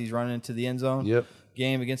up as he's running into the end zone. Yep.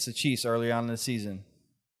 Game against the Chiefs early on in the season.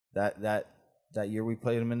 That year we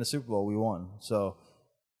played them in the Super Bowl, we won. So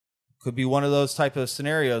could be one of those type of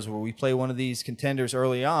scenarios where we play one of these contenders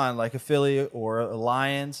early on, like a Philly or a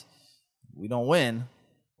Lions. We don't win,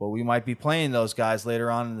 but we might be playing those guys later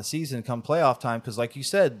on in the season come playoff time because, like you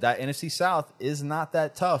said, that NFC South is not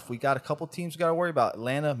that tough. We got a couple teams we got to worry about.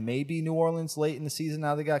 Atlanta, maybe New Orleans late in the season.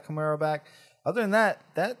 Now they got Kamara back. Other than that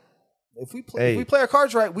if we play our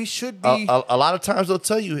cards right, we should be. A lot of times they'll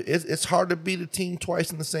tell you it's hard to beat a team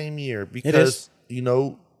twice in the same year because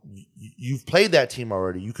you've played that team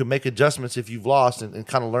already. You can make adjustments if you've lost and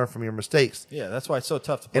kind of learn from your mistakes. Yeah, that's why it's so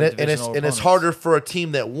tough to play divisional and it's harder for a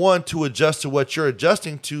team that won to adjust to what you're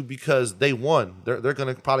adjusting to because they won. They're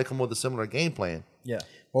going to probably come with a similar game plan. Yeah.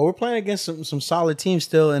 Well, we're playing against some solid teams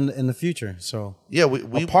still in the future. So yeah,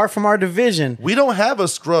 we apart from our division, we don't have a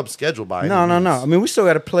scrub schedule by no. I mean, we still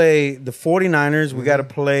got to play the 49ers. Mm-hmm. We got to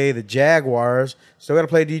play the Jaguars. Still got to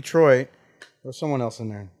play Detroit. There's someone else in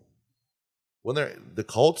there. When they're the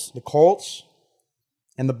Colts,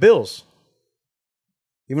 and the Bills.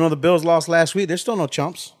 Even though the Bills lost last week, there's still no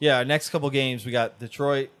chumps. Yeah, our next couple games we got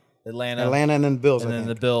Detroit, Atlanta, and then the Bills, and then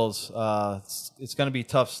the Bills. It's going to be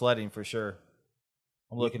tough sledding for sure.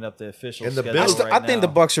 I'm looking up the official and the schedule Bills, right I think the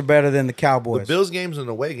Bucs are better than the Cowboys. The Bills game's an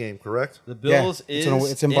away game, correct? The Bills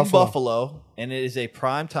it's in in Buffalo, and it is a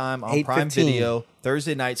prime time on Prime 8:15. Video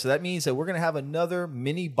Thursday night. So that means that we're going to have another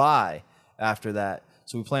mini bye after that.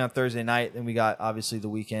 So we play on Thursday night, and we got obviously the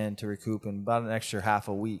weekend to recoup and about an extra half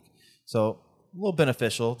a week. So a little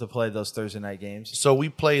beneficial to play those Thursday night games. So we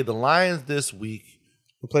play the Lions this week.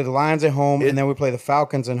 We play the Lions at home, and then we play the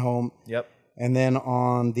Falcons at home. Yep. And then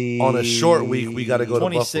on a short week, we got to go to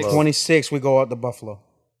Buffalo. 26, we go out to Buffalo.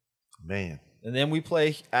 Man. And then we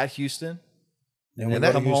play at Houston. And we then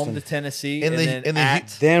go come to home Houston. to Tennessee.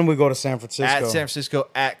 Then we go to San Francisco. At San Francisco,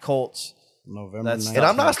 at Colts. November 9th. And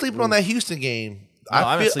I'm not sleeping on that Houston game. No,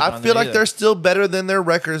 I feel like they're still better than their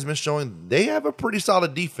record has been showing. They have a pretty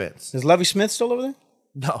solid defense. Is Lovie Smith still over there?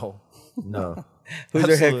 No. Who's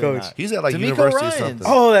their head coach? Not. He's at like D'Amico University Ryans. or something.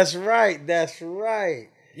 Oh, that's right.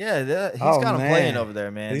 Yeah, he's got him playing over there,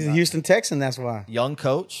 man. He's a Houston Texan, that's why. Young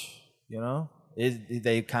coach,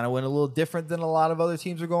 they kind of went a little different than a lot of other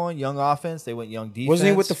teams are going. Young offense, they went young defense. Wasn't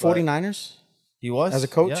he with the 49ers? He was. As a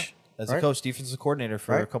coach? Yeah, as a coach, defensive coordinator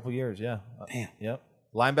for a couple years, yeah. Damn. Yep.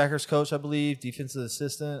 Linebackers coach, I believe, defensive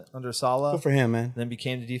assistant under Saleh. Good for him, man. Then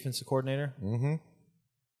became the defensive coordinator. Mm-hmm.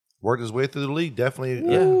 Worked his way through the league.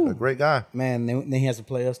 Definitely a great guy. Man, then he has to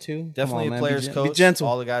play us too. Definitely a player's coach. Be gentle.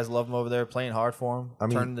 All the guys love him over there, playing hard for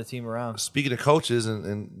him, turning the team around. Speaking of coaches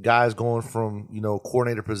and guys going from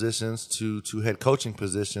coordinator positions to head coaching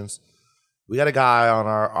positions, we got a guy on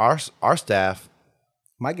our staff.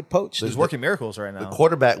 Might get poached. He's working miracles right now. The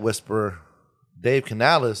quarterback whisperer, Dave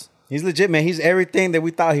Canales. He's legit, man. He's everything that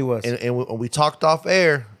we thought he was. And when we talked off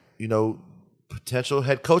air, potential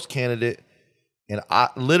head coach candidate. And I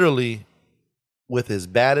literally, with as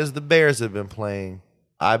bad as the Bears have been playing,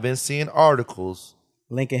 I've been seeing articles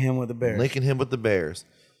linking him with the Bears.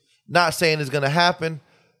 Not saying it's going to happen,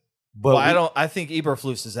 but I think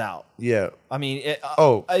Eberflus is out. Yeah, I mean,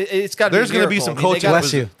 it's got. There's going to be some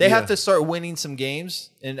coaching. They have to start winning some games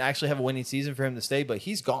and actually have a winning season for him to stay. But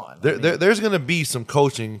he's gone. There's going to be some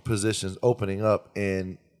coaching positions opening up,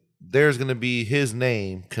 and there's going to be his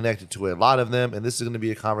name connected to it. A lot of them, and this is going to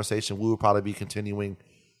be a conversation we will probably be continuing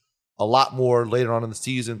a lot more later on in the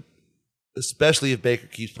season, especially if Baker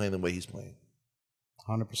keeps playing the way he's playing.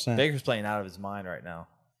 100%. Baker's playing out of his mind right now.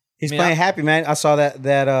 He's playing happy, man. I saw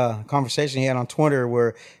that conversation he had on Twitter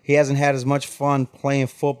where he hasn't had as much fun playing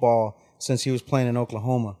football since he was playing in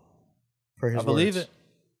Oklahoma. Per his I believe words. it.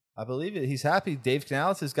 I believe it. He's happy. Dave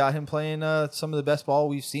Canales has got him playing some of the best ball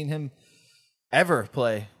we've seen him ever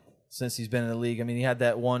play since he's been in the league. I mean, he had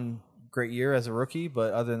that one great year as a rookie,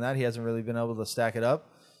 but other than that, he hasn't really been able to stack it up.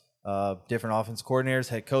 Different offense coordinators,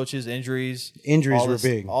 head coaches, injuries. Injuries were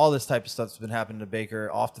big. All this type of stuff has been happening to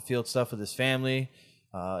Baker. Off the field stuff with his family.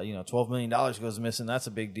 $12 million goes missing. That's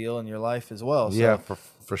a big deal in your life as well. So Yeah,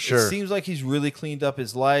 for sure. It seems like he's really cleaned up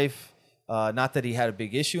his life. Not that he had a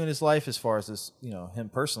big issue in his life as far as this, him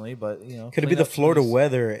personally, but could it be the Florida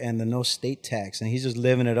weather and the no state tax, and he's just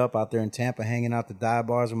living it up out there in Tampa, hanging out the dive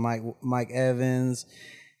bars with Mike Evans,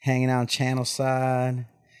 hanging out in Channelside,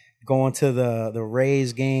 going to the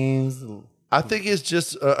Rays games. I think it's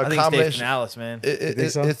just a I think combination. it's Dave Canales, man.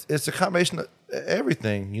 It's a combination of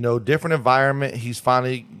everything. Different environment. He's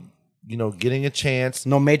finally, getting a chance.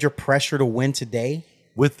 No major pressure to win today.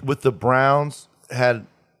 With the Browns, had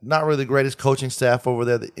not really the greatest coaching staff over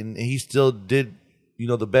there, and he still did,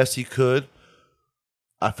 the best he could.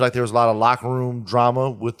 I feel like there was a lot of locker room drama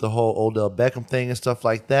with the whole Odell Beckham thing and stuff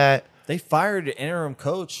like that. They fired an interim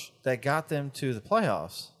coach that got them to the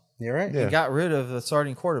playoffs. You're right. They got rid of the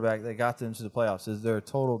starting quarterback that got them to the playoffs. Is their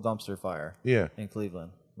total dumpster fire? Yeah. In Cleveland,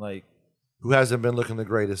 Who hasn't been looking the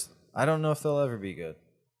greatest? I don't know if they'll ever be good.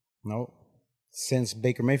 Nope. Since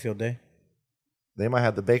Baker Mayfield day. They might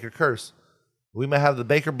have the Baker curse. We might have the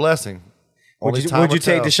Baker blessing. Would you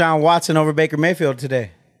take Deshaun Watson over Baker Mayfield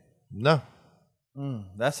today? No.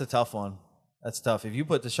 That's a tough one. That's tough. If you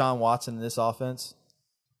put Deshaun Watson in this offense,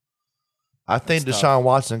 I think Deshaun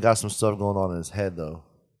Watson got some stuff going on in his head, though.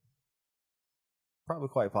 probably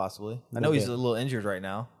quite possibly. I know he's a little injured right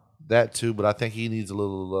now. That too, but I think he needs a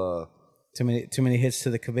little. Too many hits to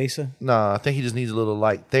the cabeza. Nah, I think he just needs a little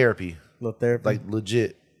therapy. Like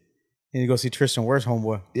legit. Need to go see Tristan Wirfs,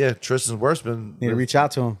 homeboy. Yeah, Tristan Wirfs need to reach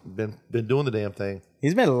out to him. Been doing the damn thing.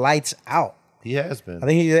 He's been lights out. He has been. I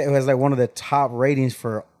think he has one of the top ratings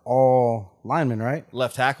for all linemen, right?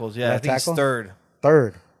 Left tackles, yeah. I think he's third.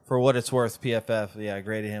 Third. For what it's worth, PFF, yeah, I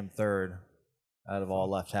graded him third out of all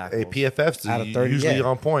left tackles. Hey, PFF's out of 30, usually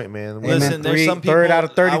on point, man. Listen, there's some people, third out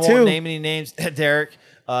of 32. I won't name any names, Derek,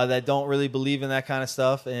 that don't really believe in that kind of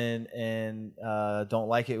stuff and don't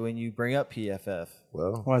like it when you bring up PFF.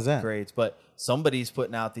 Well, why is that? Grades, but somebody's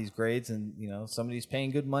putting out these grades, and somebody's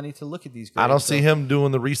paying good money to look at these grades. I don't see him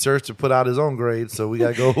doing the research to put out his own grades, so we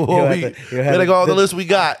gotta go. we gotta go on the list we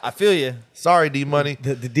got. I feel you. Sorry, D Money.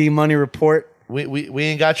 The D Money report. We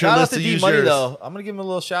ain't got your list to use D-Money, yours. though. I'm gonna give him a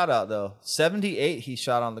little shout out though. 78 he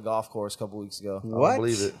shot on the golf course a couple weeks ago. What? I don't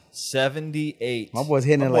believe it. 78. My boy's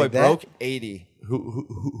hitting it like that. My boy broke 80.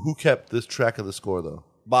 Who kept this track of the score though?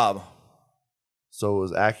 Bob. So it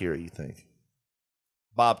was accurate, you think?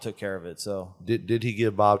 Bob took care of it. So did he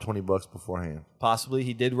give Bob $20 beforehand? Possibly.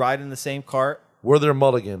 He did ride in the same cart. Were there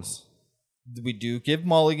mulligans? We do give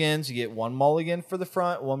mulligans. You get one mulligan for the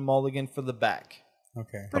front, one mulligan for the back.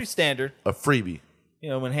 Okay. Pretty standard. A freebie.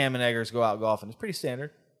 When Ham and Eggers go out golfing, it's pretty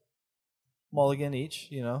standard. Mulligan each,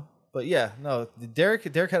 But yeah, no, Derek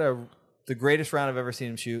had the greatest round I've ever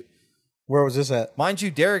seen him shoot. Where was this at? Mind you,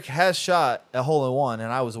 Derek has shot a hole-in-one,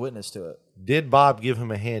 and I was witness to it. Did Bob give him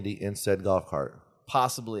a handy in said golf cart?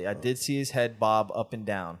 Possibly. I did see his head bob up and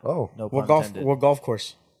down. Oh. No What pun intended. What golf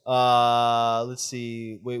course? Let's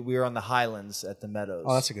see. We were on the Highlands at the Meadows.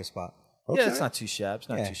 Oh, that's a good spot. Yeah, it's not too shabs.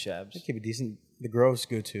 Too shabs. It keep it decent. The Grove's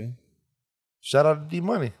good too. Shout out to D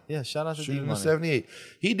Money. Yeah, shout out to D Shooting Money. a 78.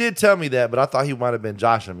 He did tell me that, but I thought he might have been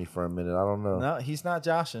joshing me for a minute. I don't know. No, he's not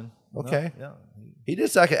joshing. Okay. No. He did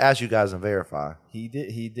say I could ask you guys and verify. He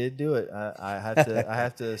did do it. I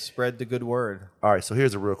have to spread the good word. All right, so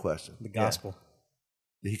here's a real question. The gospel.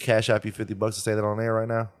 Did he cash out you $50 to say that on air right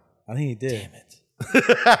now? I think he did. Damn it.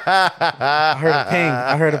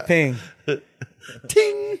 I heard a ping.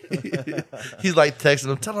 Ting. He's like texting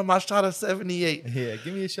him, tell him I shot a 78. Yeah,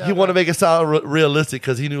 give me a shot. He want to make it sound realistic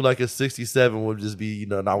because he knew like a 67 would just be, we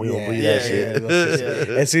don't believe that shit.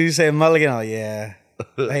 Yeah. As soon as you say mulligan,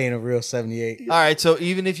 that ain't a real 78. All right, so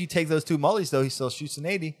even if you take those two mullies, though, he still shoots an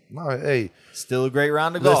 80. No, hey. Still a great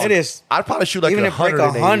round of golf. It is. I'd probably shoot like even if break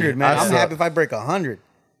 100, man. I'm happy if I break 100.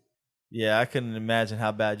 Yeah, I couldn't imagine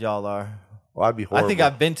how bad y'all are. Well, I'd be horrible. I think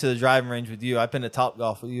I've been to the driving range with you. I've been to Top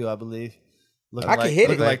Golf with you, I believe. I can hit it.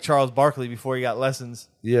 Looking like Charles Barkley before he got lessons.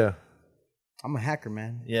 Yeah. I'm a hacker,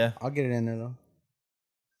 man. Yeah. I'll get it in there, though.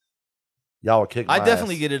 Y'all would kick my I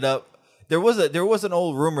definitely ass. get it up. There was an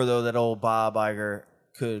old rumor, though, that old Bob Iger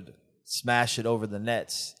could smash it over the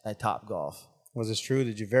nets at Top Golf. Was this true?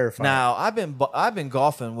 Did you verify? Now, I've been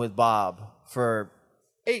golfing with Bob for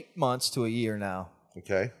 8 months to a year now.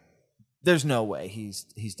 Okay. There's no way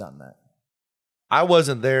he's done that. I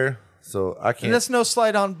wasn't there So I can't. And that's no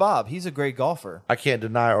slight on Bob. He's a great golfer. I can't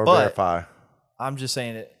deny or But verify. I'm just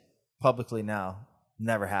saying it publicly now.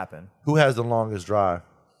 Never happened. Who has the longest drive?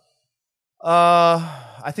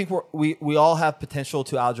 I think we all have potential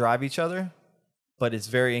to outdrive each other, but it's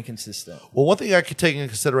very inconsistent. Well, one thing I could take into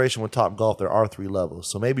consideration with Top Golf, there are 3 levels.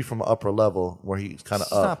 So maybe from an upper level where he's kind of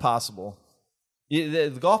up. It's not possible. The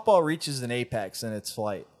golf ball reaches an apex in its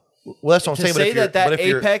flight. Well, that's what I'm saying. Say that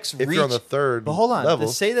apex if you're on the third but hold on. level.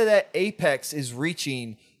 To say that apex is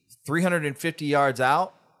reaching 350 yards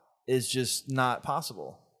out is just not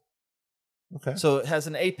possible. Okay. So it has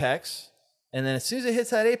an apex, and then as soon as it hits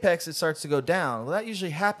that apex, it starts to go down. Well, that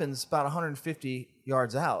usually happens about 150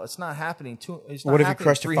 yards out. It's not happening. What if you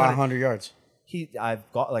crushed it 500 yards?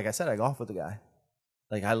 Like I said, I golf with the guy.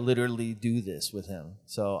 Like I literally do this with him,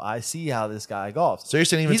 so I see how this guy golfs. So you're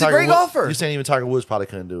saying even he's a great golfer. You're saying even Tiger Woods probably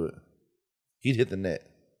couldn't do it. He'd hit the net.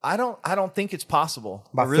 I don't think it's possible.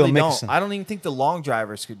 About I really Phil don't. Mickelson. I don't even think the long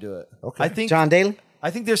drivers could do it. Okay. I think John Daly?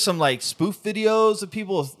 I think there's some like spoof videos of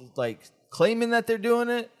people like claiming that they're doing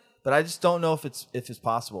it, but I just don't know if it's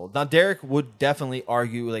possible. Now Derek would definitely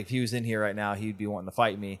argue, like if he was in here right now, he'd be wanting to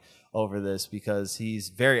fight me over this because he's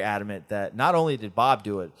very adamant that not only did Bob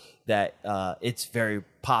do it, that it's very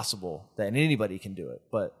possible that anybody can do it.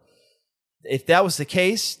 But if that was the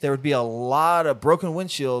case, there would be a lot of broken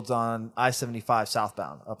windshields on I-75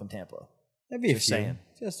 southbound up in Tampa. That'd be Just saying.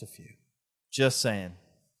 Just a few. Just saying.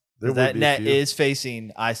 There That would be a net few. is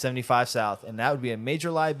facing I-75 South, and that would be a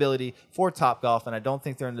major liability for Topgolf, and I don't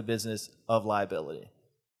think they're in the business of liability.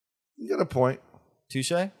 You got a point.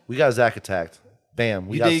 Touche? We got Zach attacked. Bam.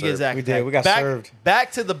 We You got did get served. Zach We did. attacked. We got back, served.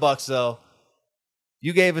 Back to the Bucks, though.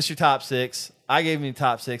 You gave us your top 6. I gave you the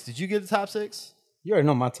top 6. Did you get the top 6? You already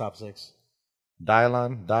know my top 6. Dial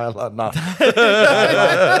on. Nah.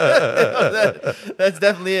 That's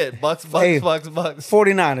definitely it. Bucks. Hey,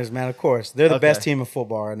 49ers, man, of course. They're the Okay. best team in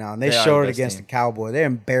football right now, and they They are showed the it best against team. the Cowboys. They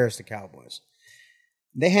embarrassed the Cowboys.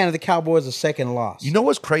 They handed the Cowboys a second loss. You know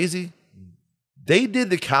what's crazy? They did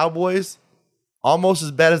the Cowboys almost as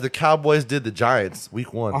bad as the Cowboys did the Giants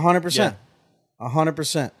week 1. 100%.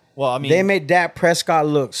 100%. Well, I mean, They made Dak Prescott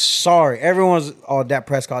look sorry. Everyone's, Dak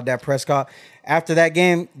Prescott, Dak Prescott. After that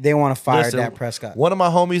game, they want to fire Listen, Dak Prescott. One of my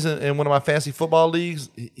homies in one of my fantasy football leagues,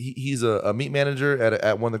 he's a meat manager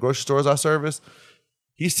at one of the grocery stores I service.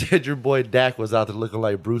 He said your boy Dak was out there looking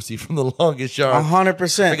like Brucey from The Longest Yard.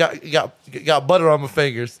 100%. Got butter on my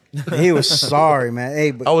fingers. He was sorry, man.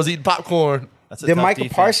 Hey, but I was eating popcorn. that's a did tough Michael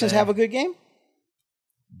defense, Parsons man. have a good game?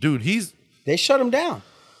 Dude, he's They shut him down.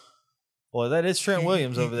 Well, that is Trent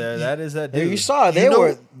Williams over there. That is that dude. You saw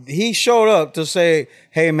it. He showed up to say,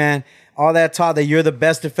 hey, man, all that talk that you're the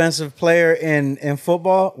best defensive player in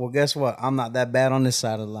football. Well, guess what? I'm not that bad on this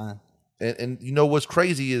side of the line. and you know what's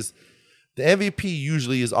crazy is the MVP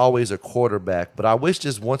usually is always a quarterback, but I wish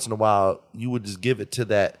just once in a while you would just give it to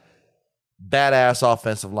that badass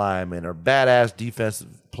offensive lineman or badass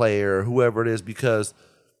defensive player or whoever it is, because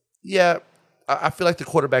I feel like the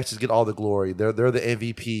quarterbacks just get all the glory. They're the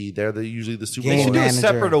MVP. They're usually the Super Bowl. They should do a manager.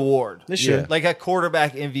 separate award. They should. Like a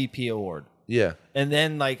quarterback MVP award. Yeah, And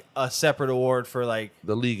then like a separate award for like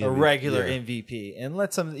the league a MVP. regular Yeah. MVP. And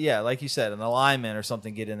let some, like you said, an alignment or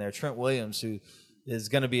something get in there. Trent Williams, who is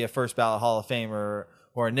going to be a first ballot Hall of Famer,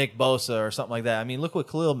 or a Nick Bosa or something like that. I mean, look what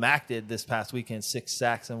Khalil Mack did this past weekend, 6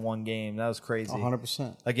 sacks in one game. That was crazy.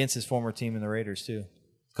 100%. Against his former team in the Raiders, too,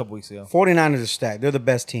 a couple weeks ago. 49ers are stacked. They're the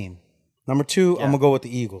best team. Number 2, I'm going to go with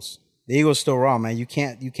the Eagles. The Eagles still raw, man. You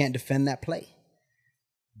can't defend that play.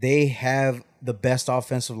 They have the best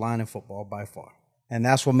offensive line in football by far. And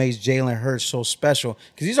that's what makes Jalen Hurts so special,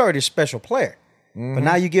 because he's already a special player. But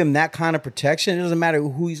now you give him that kind of protection. It doesn't matter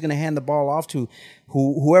who he's going to hand the ball off to.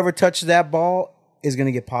 Whoever touches that ball is going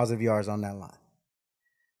to get positive yards on that line.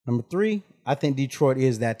 Number 3, I think Detroit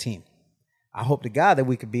is that team. I hope to God that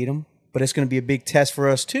we could beat them, but it's going to be a big test for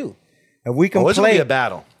us too. If we can It's gonna be a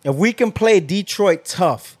battle. If we can play Detroit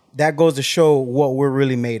tough, that goes to show what we're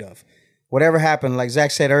really made of. Whatever happened, like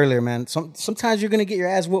Zach said earlier, man, sometimes you're going to get your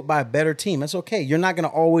ass whooped by a better team. That's okay. You're not going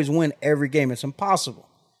to always win every game. It's impossible.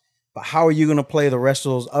 But how are you going to play the rest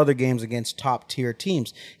of those other games against top-tier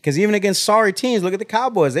teams? Because even against sorry teams, look at the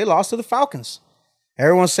Cowboys. They lost to the Falcons.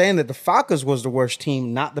 Everyone's saying that the Falcons was the worst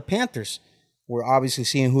team, not the Panthers. We're obviously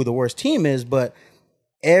seeing who the worst team is, but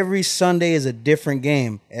every Sunday is a different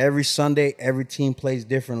game. Every Sunday, every team plays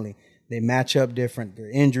differently. They match up different. Their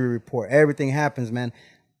injury report, everything happens, man.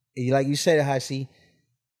 Like you said, High C,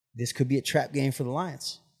 this could be a trap game for the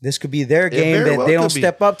Lions. This could be their game that they don't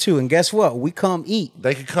step up to. And guess what? We come eat.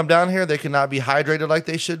 They could come down here. They could not be hydrated like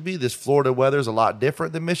they should be. This Florida weather is a lot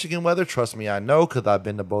different than Michigan weather. Trust me, I know, because I've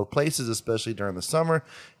been to both places, especially during the summer.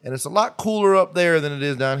 And it's a lot cooler up there than it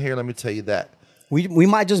is down here. Let me tell you that. We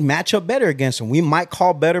might just match up better against them. We might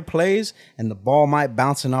call better plays, and the ball might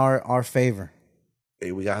bounce in our favor.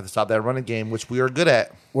 Hey, we got to stop that running game, which we are good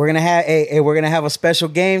at. We're gonna have a special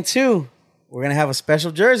game too. We're gonna have a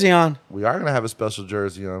special jersey on. We are gonna have a special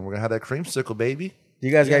jersey on. We're gonna have that creamsicle, baby. Do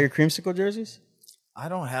you guys got your creamsicle jerseys? I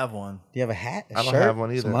don't have one. Do you have a hat? I don't have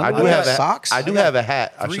one either. I do have socks. I do have a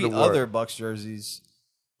hat. I 3 other Bucs jerseys,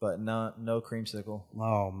 but no creamsicle.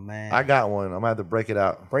 Oh man, I got one. I'm gonna have to break it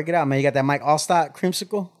out. Break it out, man. You got that Mike Allstott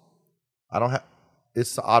creamsicle? I don't have.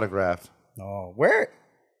 It's the autograph. Oh, where?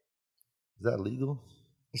 Is that legal?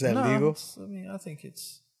 Is that legal? I mean, I think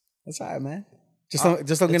it's all right, man. Just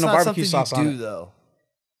don't get no barbecue sauce on it. Though.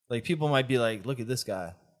 Like people might be like, "Look at this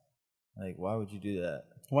guy." Like, why would you do that?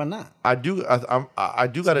 Why not? I do. I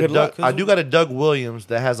do got a Doug Williams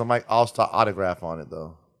that has a Mike Allstott autograph on it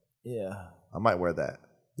though. Yeah, I might wear that.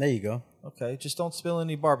 There you go. Okay, just don't spill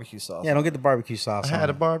any barbecue sauce. Yeah, don't get the barbecue sauce. I had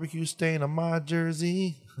a barbecue stain on my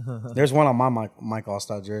jersey. There's one on my Mike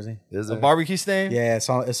Allstott jersey. Is it a barbecue stain? Yeah,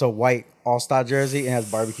 it's a white Allstott jersey. It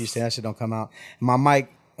has barbecue stain. That shit don't come out. My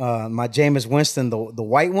Jameis Winston, the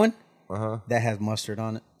white one, that has mustard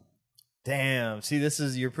on it. Damn. See,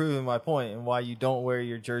 you're proving my point and why you don't wear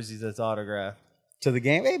your jerseys that's autographed. To the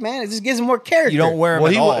game? Hey, man, it just gives them more character. You don't wear them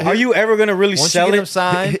at all. Are you ever going to really sell it?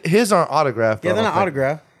 Signed? His aren't autographed. Yeah, they're not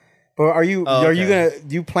autographed. But are you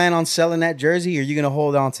do you plan on selling that jersey, or are you going to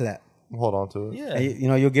hold on to that? Hold on to it. Yeah.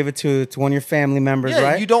 And you'll give it to one of your family members,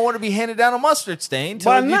 right? You don't want to be handed down a mustard stain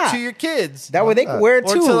to your kids. That way they can wear it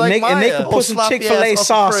too. And they can put some Chick-fil-A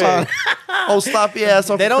sauce on. Oh, sloppy ass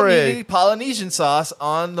off They don't Craig. need any Polynesian sauce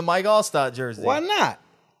on the Mike Allstott jersey. Why not?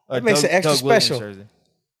 It makes it extra special.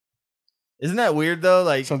 Isn't that weird though?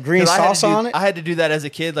 Like some green sauce on it. I had to do that as a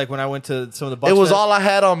kid. Like when I went to some of the Bucs. It was all I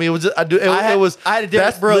had on me. It was just, I had a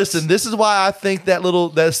different Brooks. Listen, this is why I think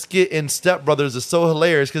that skit in Step Brothers is so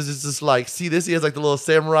hilarious, because it's just like, see this, he has like the little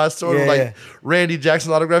samurai sword, like Randy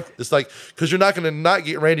Jackson autograph. It's like, because you're not gonna not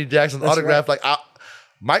get Randy Jackson's autograph. Right. Like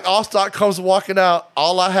Mike Allstott comes walking out.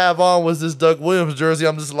 All I have on was this Doug Williams jersey.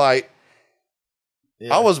 I'm just like,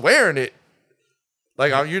 I was wearing it.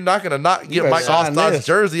 Like you're not gonna not get Mike Allstott's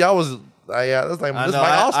jersey. I was. That's like this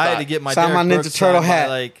Mike Allstott. I had to get my Ninja Turtle hat.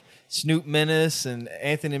 Like Snoop Menace and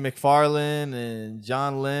Anthony McFarlane and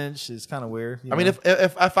John Lynch. It's kind of weird. I mean,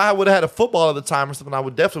 if I would have had a football at the time or something, I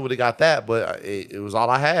would have got that. But it was all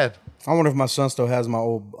I had. I wonder if my son still has my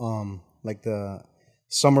old like the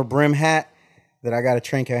summer brim hat that I got a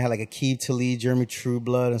train camp. I had like a Keith Tlaib, Jeremy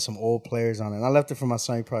Trueblood, and some old players on it. And I left it for my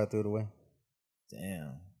son. He probably threw it away.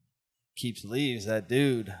 Damn, Keith Tlaib's that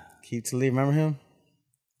dude. Keith Tlaib, remember him?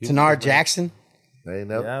 Tanar Jackson. Yeah, I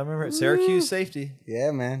remember it. Syracuse safety. Yeah,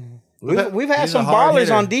 man. We've had some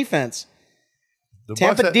ballers on defense.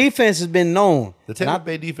 Tampa defense has been known. The Tampa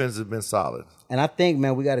Bay defense has been solid. And I think,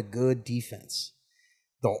 man, we got a good defense.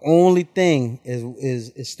 The only thing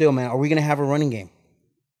is still, man, are we going to have a running game?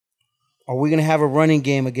 Are we going to have a running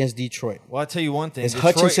game against Detroit? Well, I'll tell you one thing. Is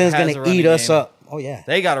Hutchinson's going to eat us up? Oh, yeah.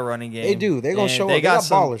 They got a running game. They do. They're going to show up. They got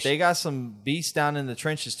ballers. They got some beasts down in the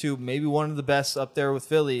trenches, too. Maybe one of the best up there with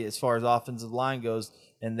Philly as far as offensive line goes.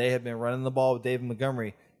 And they have been running the ball with David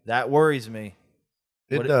Montgomery. That worries me.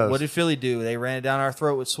 It does. What did Philly do? They ran it down our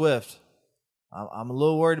throat with Swift. I'm a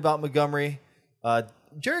little worried about Montgomery.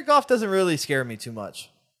 Jared Goff doesn't really scare me too much.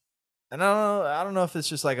 And I don't know if it's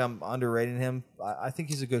just like I'm underrating him. I think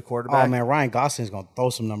he's a good quarterback. Oh, man, Ryan Gosling's going to throw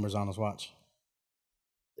some numbers on us. Watch.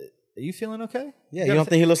 Are you feeling okay? Yeah, you don't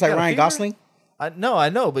think he looks like Ryan Gosling? No, I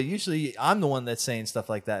know, but usually I'm the one that's saying stuff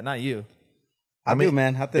like that, not you. I do,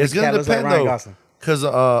 man. I think it's going to depend, like Ryan Gosling. Because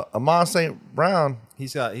Amon St. Brown,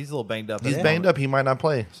 he's a little banged up. He's banged up. He might not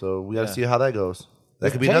play. So we got to see how that goes.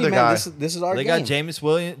 That could be another guy. This is our game. They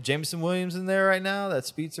got Jameson Williams in there right now. That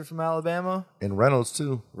speedster from Alabama. And Reynolds,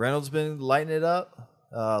 too. Reynolds been lighting it up.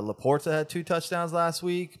 Laporta had 2 touchdowns last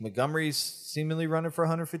week. Montgomery's seemingly running for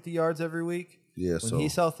 150 yards every week. Yeah, when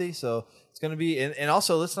he's healthy. So it's going to be, and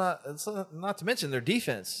also let's not to mention their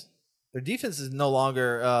defense. Their defense is no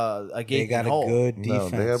longer a gaping hole. They got a good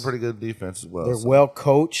defense. No, they got a pretty good defense as well. They're well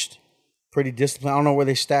coached, pretty disciplined. I don't know where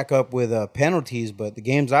they stack up with penalties, but the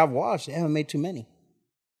games I've watched, they haven't made too many.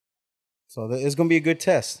 So it's going to be a good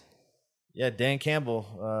test. Yeah, Dan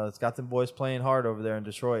Campbell, it's got them boys playing hard over there in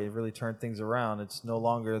Detroit. It really turned things around. It's no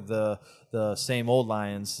longer the same old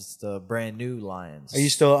Lions. It's the brand new Lions. Are you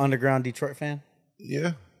still an underground Detroit fan?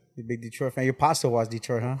 Yeah. You big Detroit fan. Your Pops still watch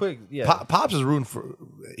Detroit, huh? Quick, yeah. Pops is rooting for.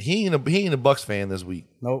 He ain't a Bucks fan this week.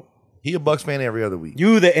 Nope. He a Bucks fan every other week.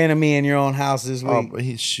 You the enemy in your own house this week. Oh, but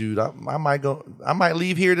I might go. I might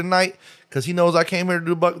leave here tonight because he knows I came here to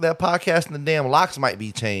do Buc That Podcast, and the damn locks might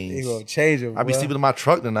be changed. He gonna change it. I'll be sleeping in my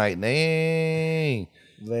truck tonight. Dang.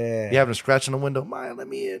 Man. You having a scratch on the window? Maya, let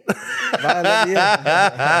me in. Let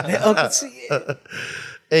Uncle see it.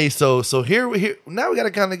 Hey, so here now we got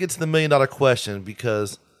to kind of get to the $1 million question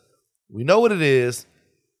because we know what it is.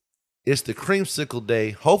 It's the creamsicle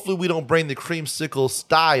day. Hopefully, we don't bring the creamsicle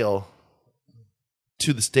style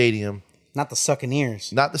to the stadium. Not the sucking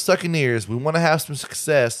ears. Not the sucking ears. We want to have some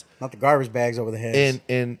success. Not the garbage bags over the heads.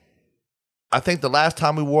 And I think the last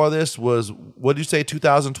time we wore this was, what did you say,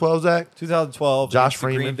 2012, Zach? 2012. Josh the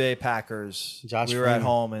Freeman. Green Bay Packers. Josh we were Freeman. at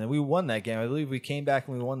home, and we won that game. I believe we came back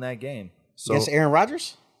and we won that game. So, Against Aaron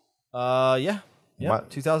Rodgers? Yeah.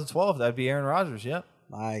 2012. That'd be Aaron Rodgers. Yep.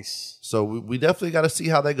 Nice. So we definitely got to see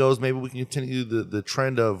how that goes. Maybe we can continue the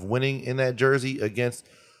trend of winning in that jersey against.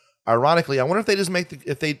 Ironically, I wonder if they just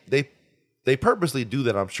if they purposely do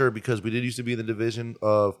that. I'm sure because we did used to be in the division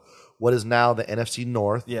of what is now the NFC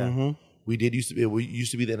North. Yeah. Mm-hmm. We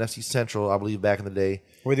used to be the NFC Central, I believe, back in the day.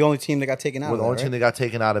 We're the only team that got taken out. We're the only team that got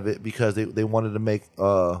taken out of it because they wanted to make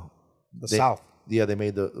the South. Yeah, they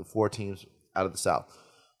made the 4 teams out of the South.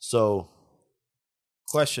 So,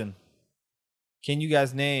 question: can you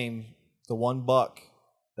guys name the one Buck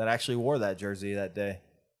that actually wore that jersey that day?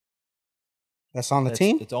 That's on the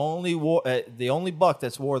team? It's only the only Buck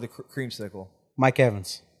that's wore the creamsicle. Mike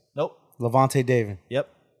Evans. Nope. Levante David. Yep.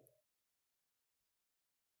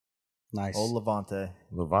 Nice. Old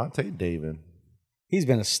Levante David. He's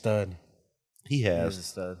been a stud. He has. He's a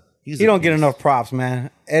stud. He don't get enough props,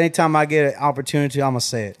 man. Anytime I get an opportunity, I'm going to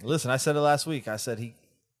say it. Listen, I said it last week. I said he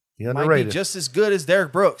underrated. Might be just as good as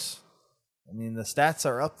Derek Brooks. I mean, the stats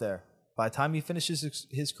are up there. By the time he finishes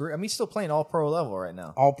his career, I mean, he's still playing all-pro level right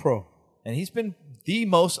now. All-pro. And he's been the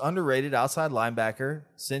most underrated outside linebacker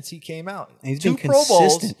since he came out. And he's 2 been Pro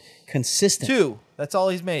Bowls. Consistent. 2. That's all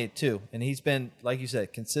he's made, 2. And he's been, like you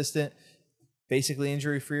said, consistent, basically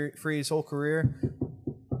injury-free his whole career.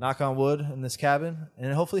 Knock on wood in this cabin.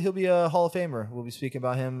 And hopefully he'll be a Hall of Famer. We'll be speaking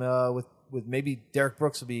about him with maybe Derek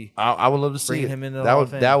Brooks will be I would love to see bringing it. him into the Hall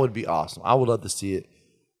of Fame. That would be awesome. I would love to see it.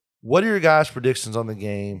 What are your guys' predictions on the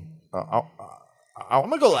game? I'm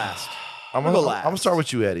going to go last. I'm gonna start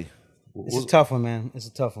with you, Eddie. It's a tough one, man. It's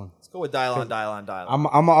a tough one. Let's go with dial on. I'm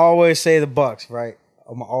going to always say the Bucks, right?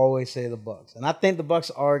 I'm going to always say the Bucks. And I think the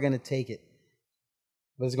Bucks are going to take it.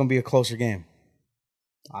 But it's going to be a closer game.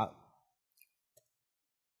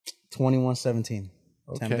 21-17.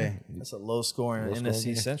 Okay. That's a low-scoring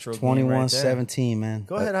NFC Central 21-17, game man.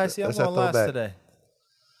 Go ahead, Heisey. I'm that's going that last throwback. today.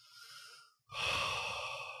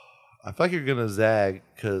 I feel like you're gonna zag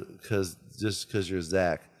because you're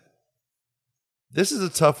Zach. This is a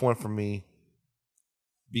tough one for me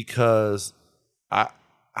because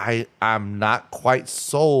I'm not quite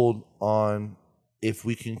sold on if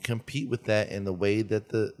we can compete with that in the way that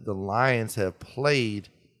the Lions have played.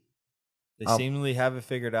 They seemingly have it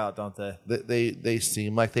figured out, don't they? They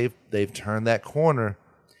seem like they've turned that corner.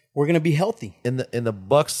 We're gonna be healthy. And the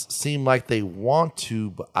Bucks seem like they want to,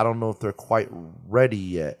 but I don't know if they're quite ready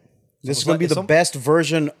yet. This is going to be the best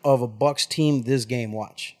version of a Bucks team this game.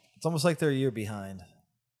 Watch. It's almost like they're a year behind.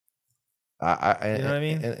 You know what I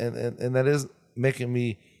mean? And that is making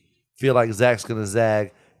me feel like Zach's going to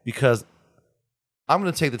zag because I'm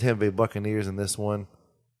going to take the Tampa Bay Buccaneers in this one.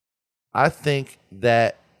 I think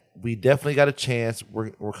that we definitely got a chance.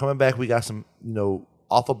 We're coming back. We got some,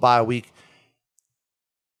 off a bye week.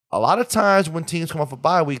 A lot of times when teams come off a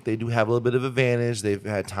bye week, they do have a little bit of advantage. They've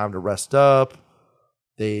had time to rest up.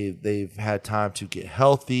 They've had time to get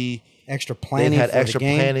healthy. Extra planning. They've had for extra the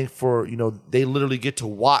game. planning for, they literally get to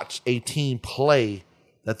watch a team play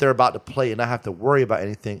that they're about to play and not have to worry about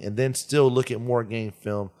anything, and then still look at more game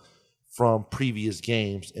film from previous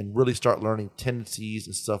games and really start learning tendencies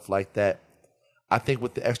and stuff like that. I think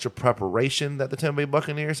with the extra preparation that the Tampa Bay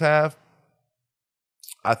Buccaneers have,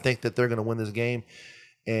 I think that they're going to win this game.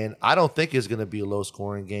 And I don't think it's going to be a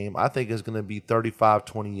low-scoring game. I think it's going to be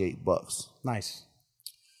 35-28 Bucks. Nice.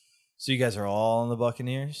 So you guys are all on the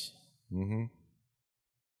Buccaneers? Mm-hmm.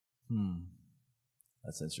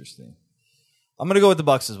 That's interesting. I'm going to go with the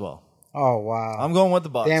Bucks as well. Oh, wow. I'm going with the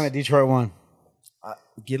Bucks. Damn it, Detroit won.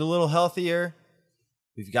 Get a little healthier.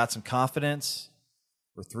 We've got some confidence.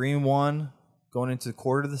 We're 3-1 going into the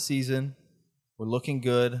quarter of the season. We're looking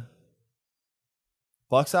good.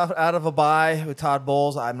 Bucks out of a bye with Todd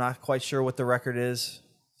Bowles. I'm not quite sure what the record is,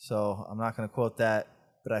 so I'm not going to quote that.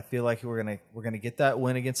 But I feel like we're gonna get that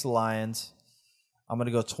win against the Lions. I'm going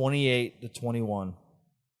to go 28-21.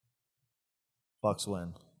 Bucs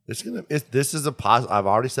win. This is a I've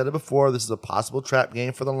already said it before. This is a possible trap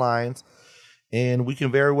game for the Lions, and we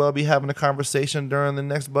can very well be having a conversation during the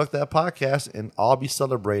next Buc That podcast, and I'll be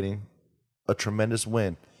celebrating a tremendous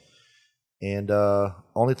win. And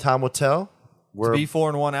only time will tell. To be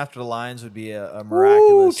 4-1 after the Lions would be a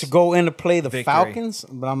miraculous to go in to play the victory. Falcons,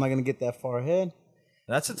 but I'm not going to get that far ahead.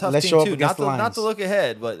 That's a tough Let's team show up too. against the Lions. Not to look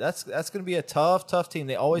ahead, but that's going to be a tough team.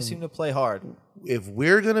 They always seem to play hard. If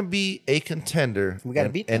we're going to be a contender, we got to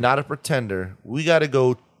beat them. and not a pretender, we got to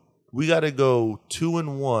go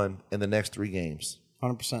 2-1 in the next 3 games.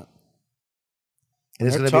 100%. And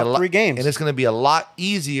it's going to be a lot, 3 games. And it's going to be a lot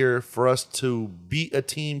easier for us to beat a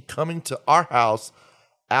team coming to our house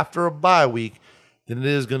after a bye week than it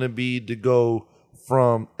is going to be to go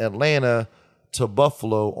from Atlanta to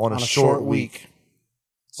Buffalo on a short week.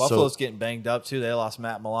 Buffalo's getting banged up too. They lost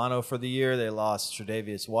Matt Milano for the year. They lost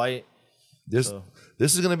Tre'Davious White. This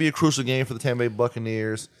is going to be a crucial game for the Tampa Bay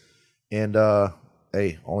Buccaneers. And,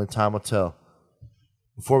 hey, only time will tell.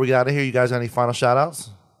 Before we get out of here, you guys got any final shout-outs?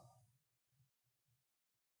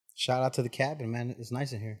 Shout out to the cabin, man. It's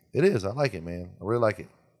nice in here. It is. I like it, man. I really like it.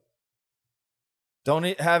 Don't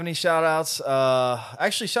have any shout-outs.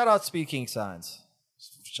 Actually, shout-out Speed King Signs.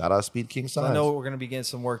 Shout out Speed King Signs. I know we're going to be getting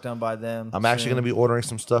some work done by them. I'm actually going to be ordering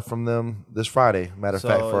some stuff from them this Friday. Matter of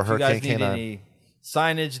fact, for Hurricane Canine. You guys need any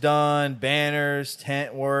signage done, banners,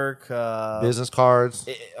 tent work, business cards.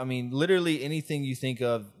 I mean, literally anything you think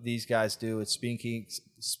of, these guys do. It's Speed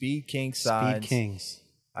King Signs. Speed Kings.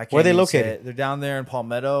 Where are they located? They're down there in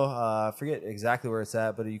Palmetto. I forget exactly where it's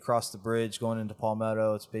at, but you cross the bridge going into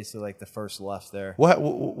Palmetto. It's basically like the first left there.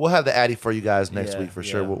 We'll have the Addy for you guys next week for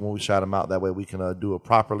sure when we shout them out. That way we can do it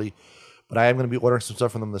properly. But I am going to be ordering some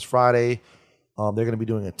stuff from them this Friday. They're going to be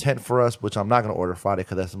doing a tent for us, which I'm not going to order Friday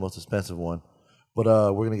because that's the most expensive one. But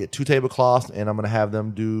we're going to get 2 tablecloths, and I'm going to have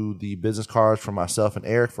them do the business cards for myself and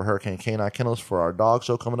Eric for Hurricane Canine Kennels for our dog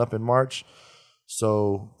show coming up in March.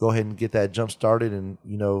 So go ahead and get that jump started and,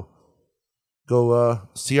 go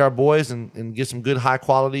see our boys and get some good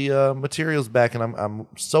high-quality materials back. And I'm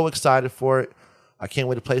so excited for it. I can't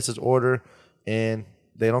wait to place this order. And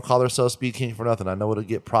they don't call themselves Speed King for nothing. I know it'll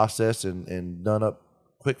get processed and done up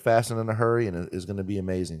quick, fast, and in a hurry, and it's going to be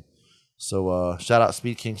amazing. So shout out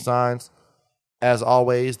Speed King Signs. As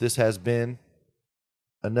always, this has been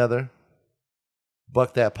another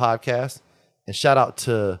Buc That Podcast. And shout out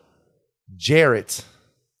to Jarrett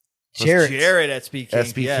at Speed King.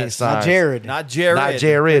 King Signs. Not Jared. Not Jared. Not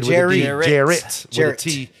Jared. Jarrett. With a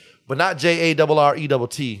T. But not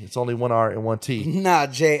JARRETT. It's only 1 R and 1 T.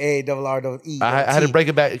 Not JARREE. I had to break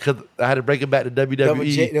it back because I had to break it back to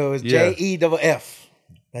WWE. No, it was JEFF.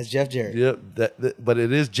 That's Jeff Jarrett. Yep. But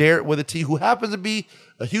it is Jarrett with a T, who happens to be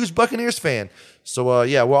a huge Buccaneers fan. So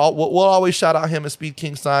we'll always shout out him and Speed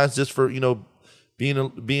King Signs just for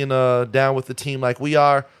being down with the team like we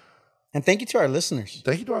are. And thank you to our listeners.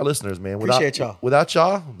 Thank you to our listeners, man. Appreciate y'all. Without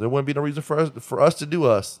y'all, there wouldn't be no reason for us to do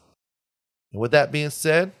us. And with that being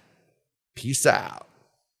said, peace out.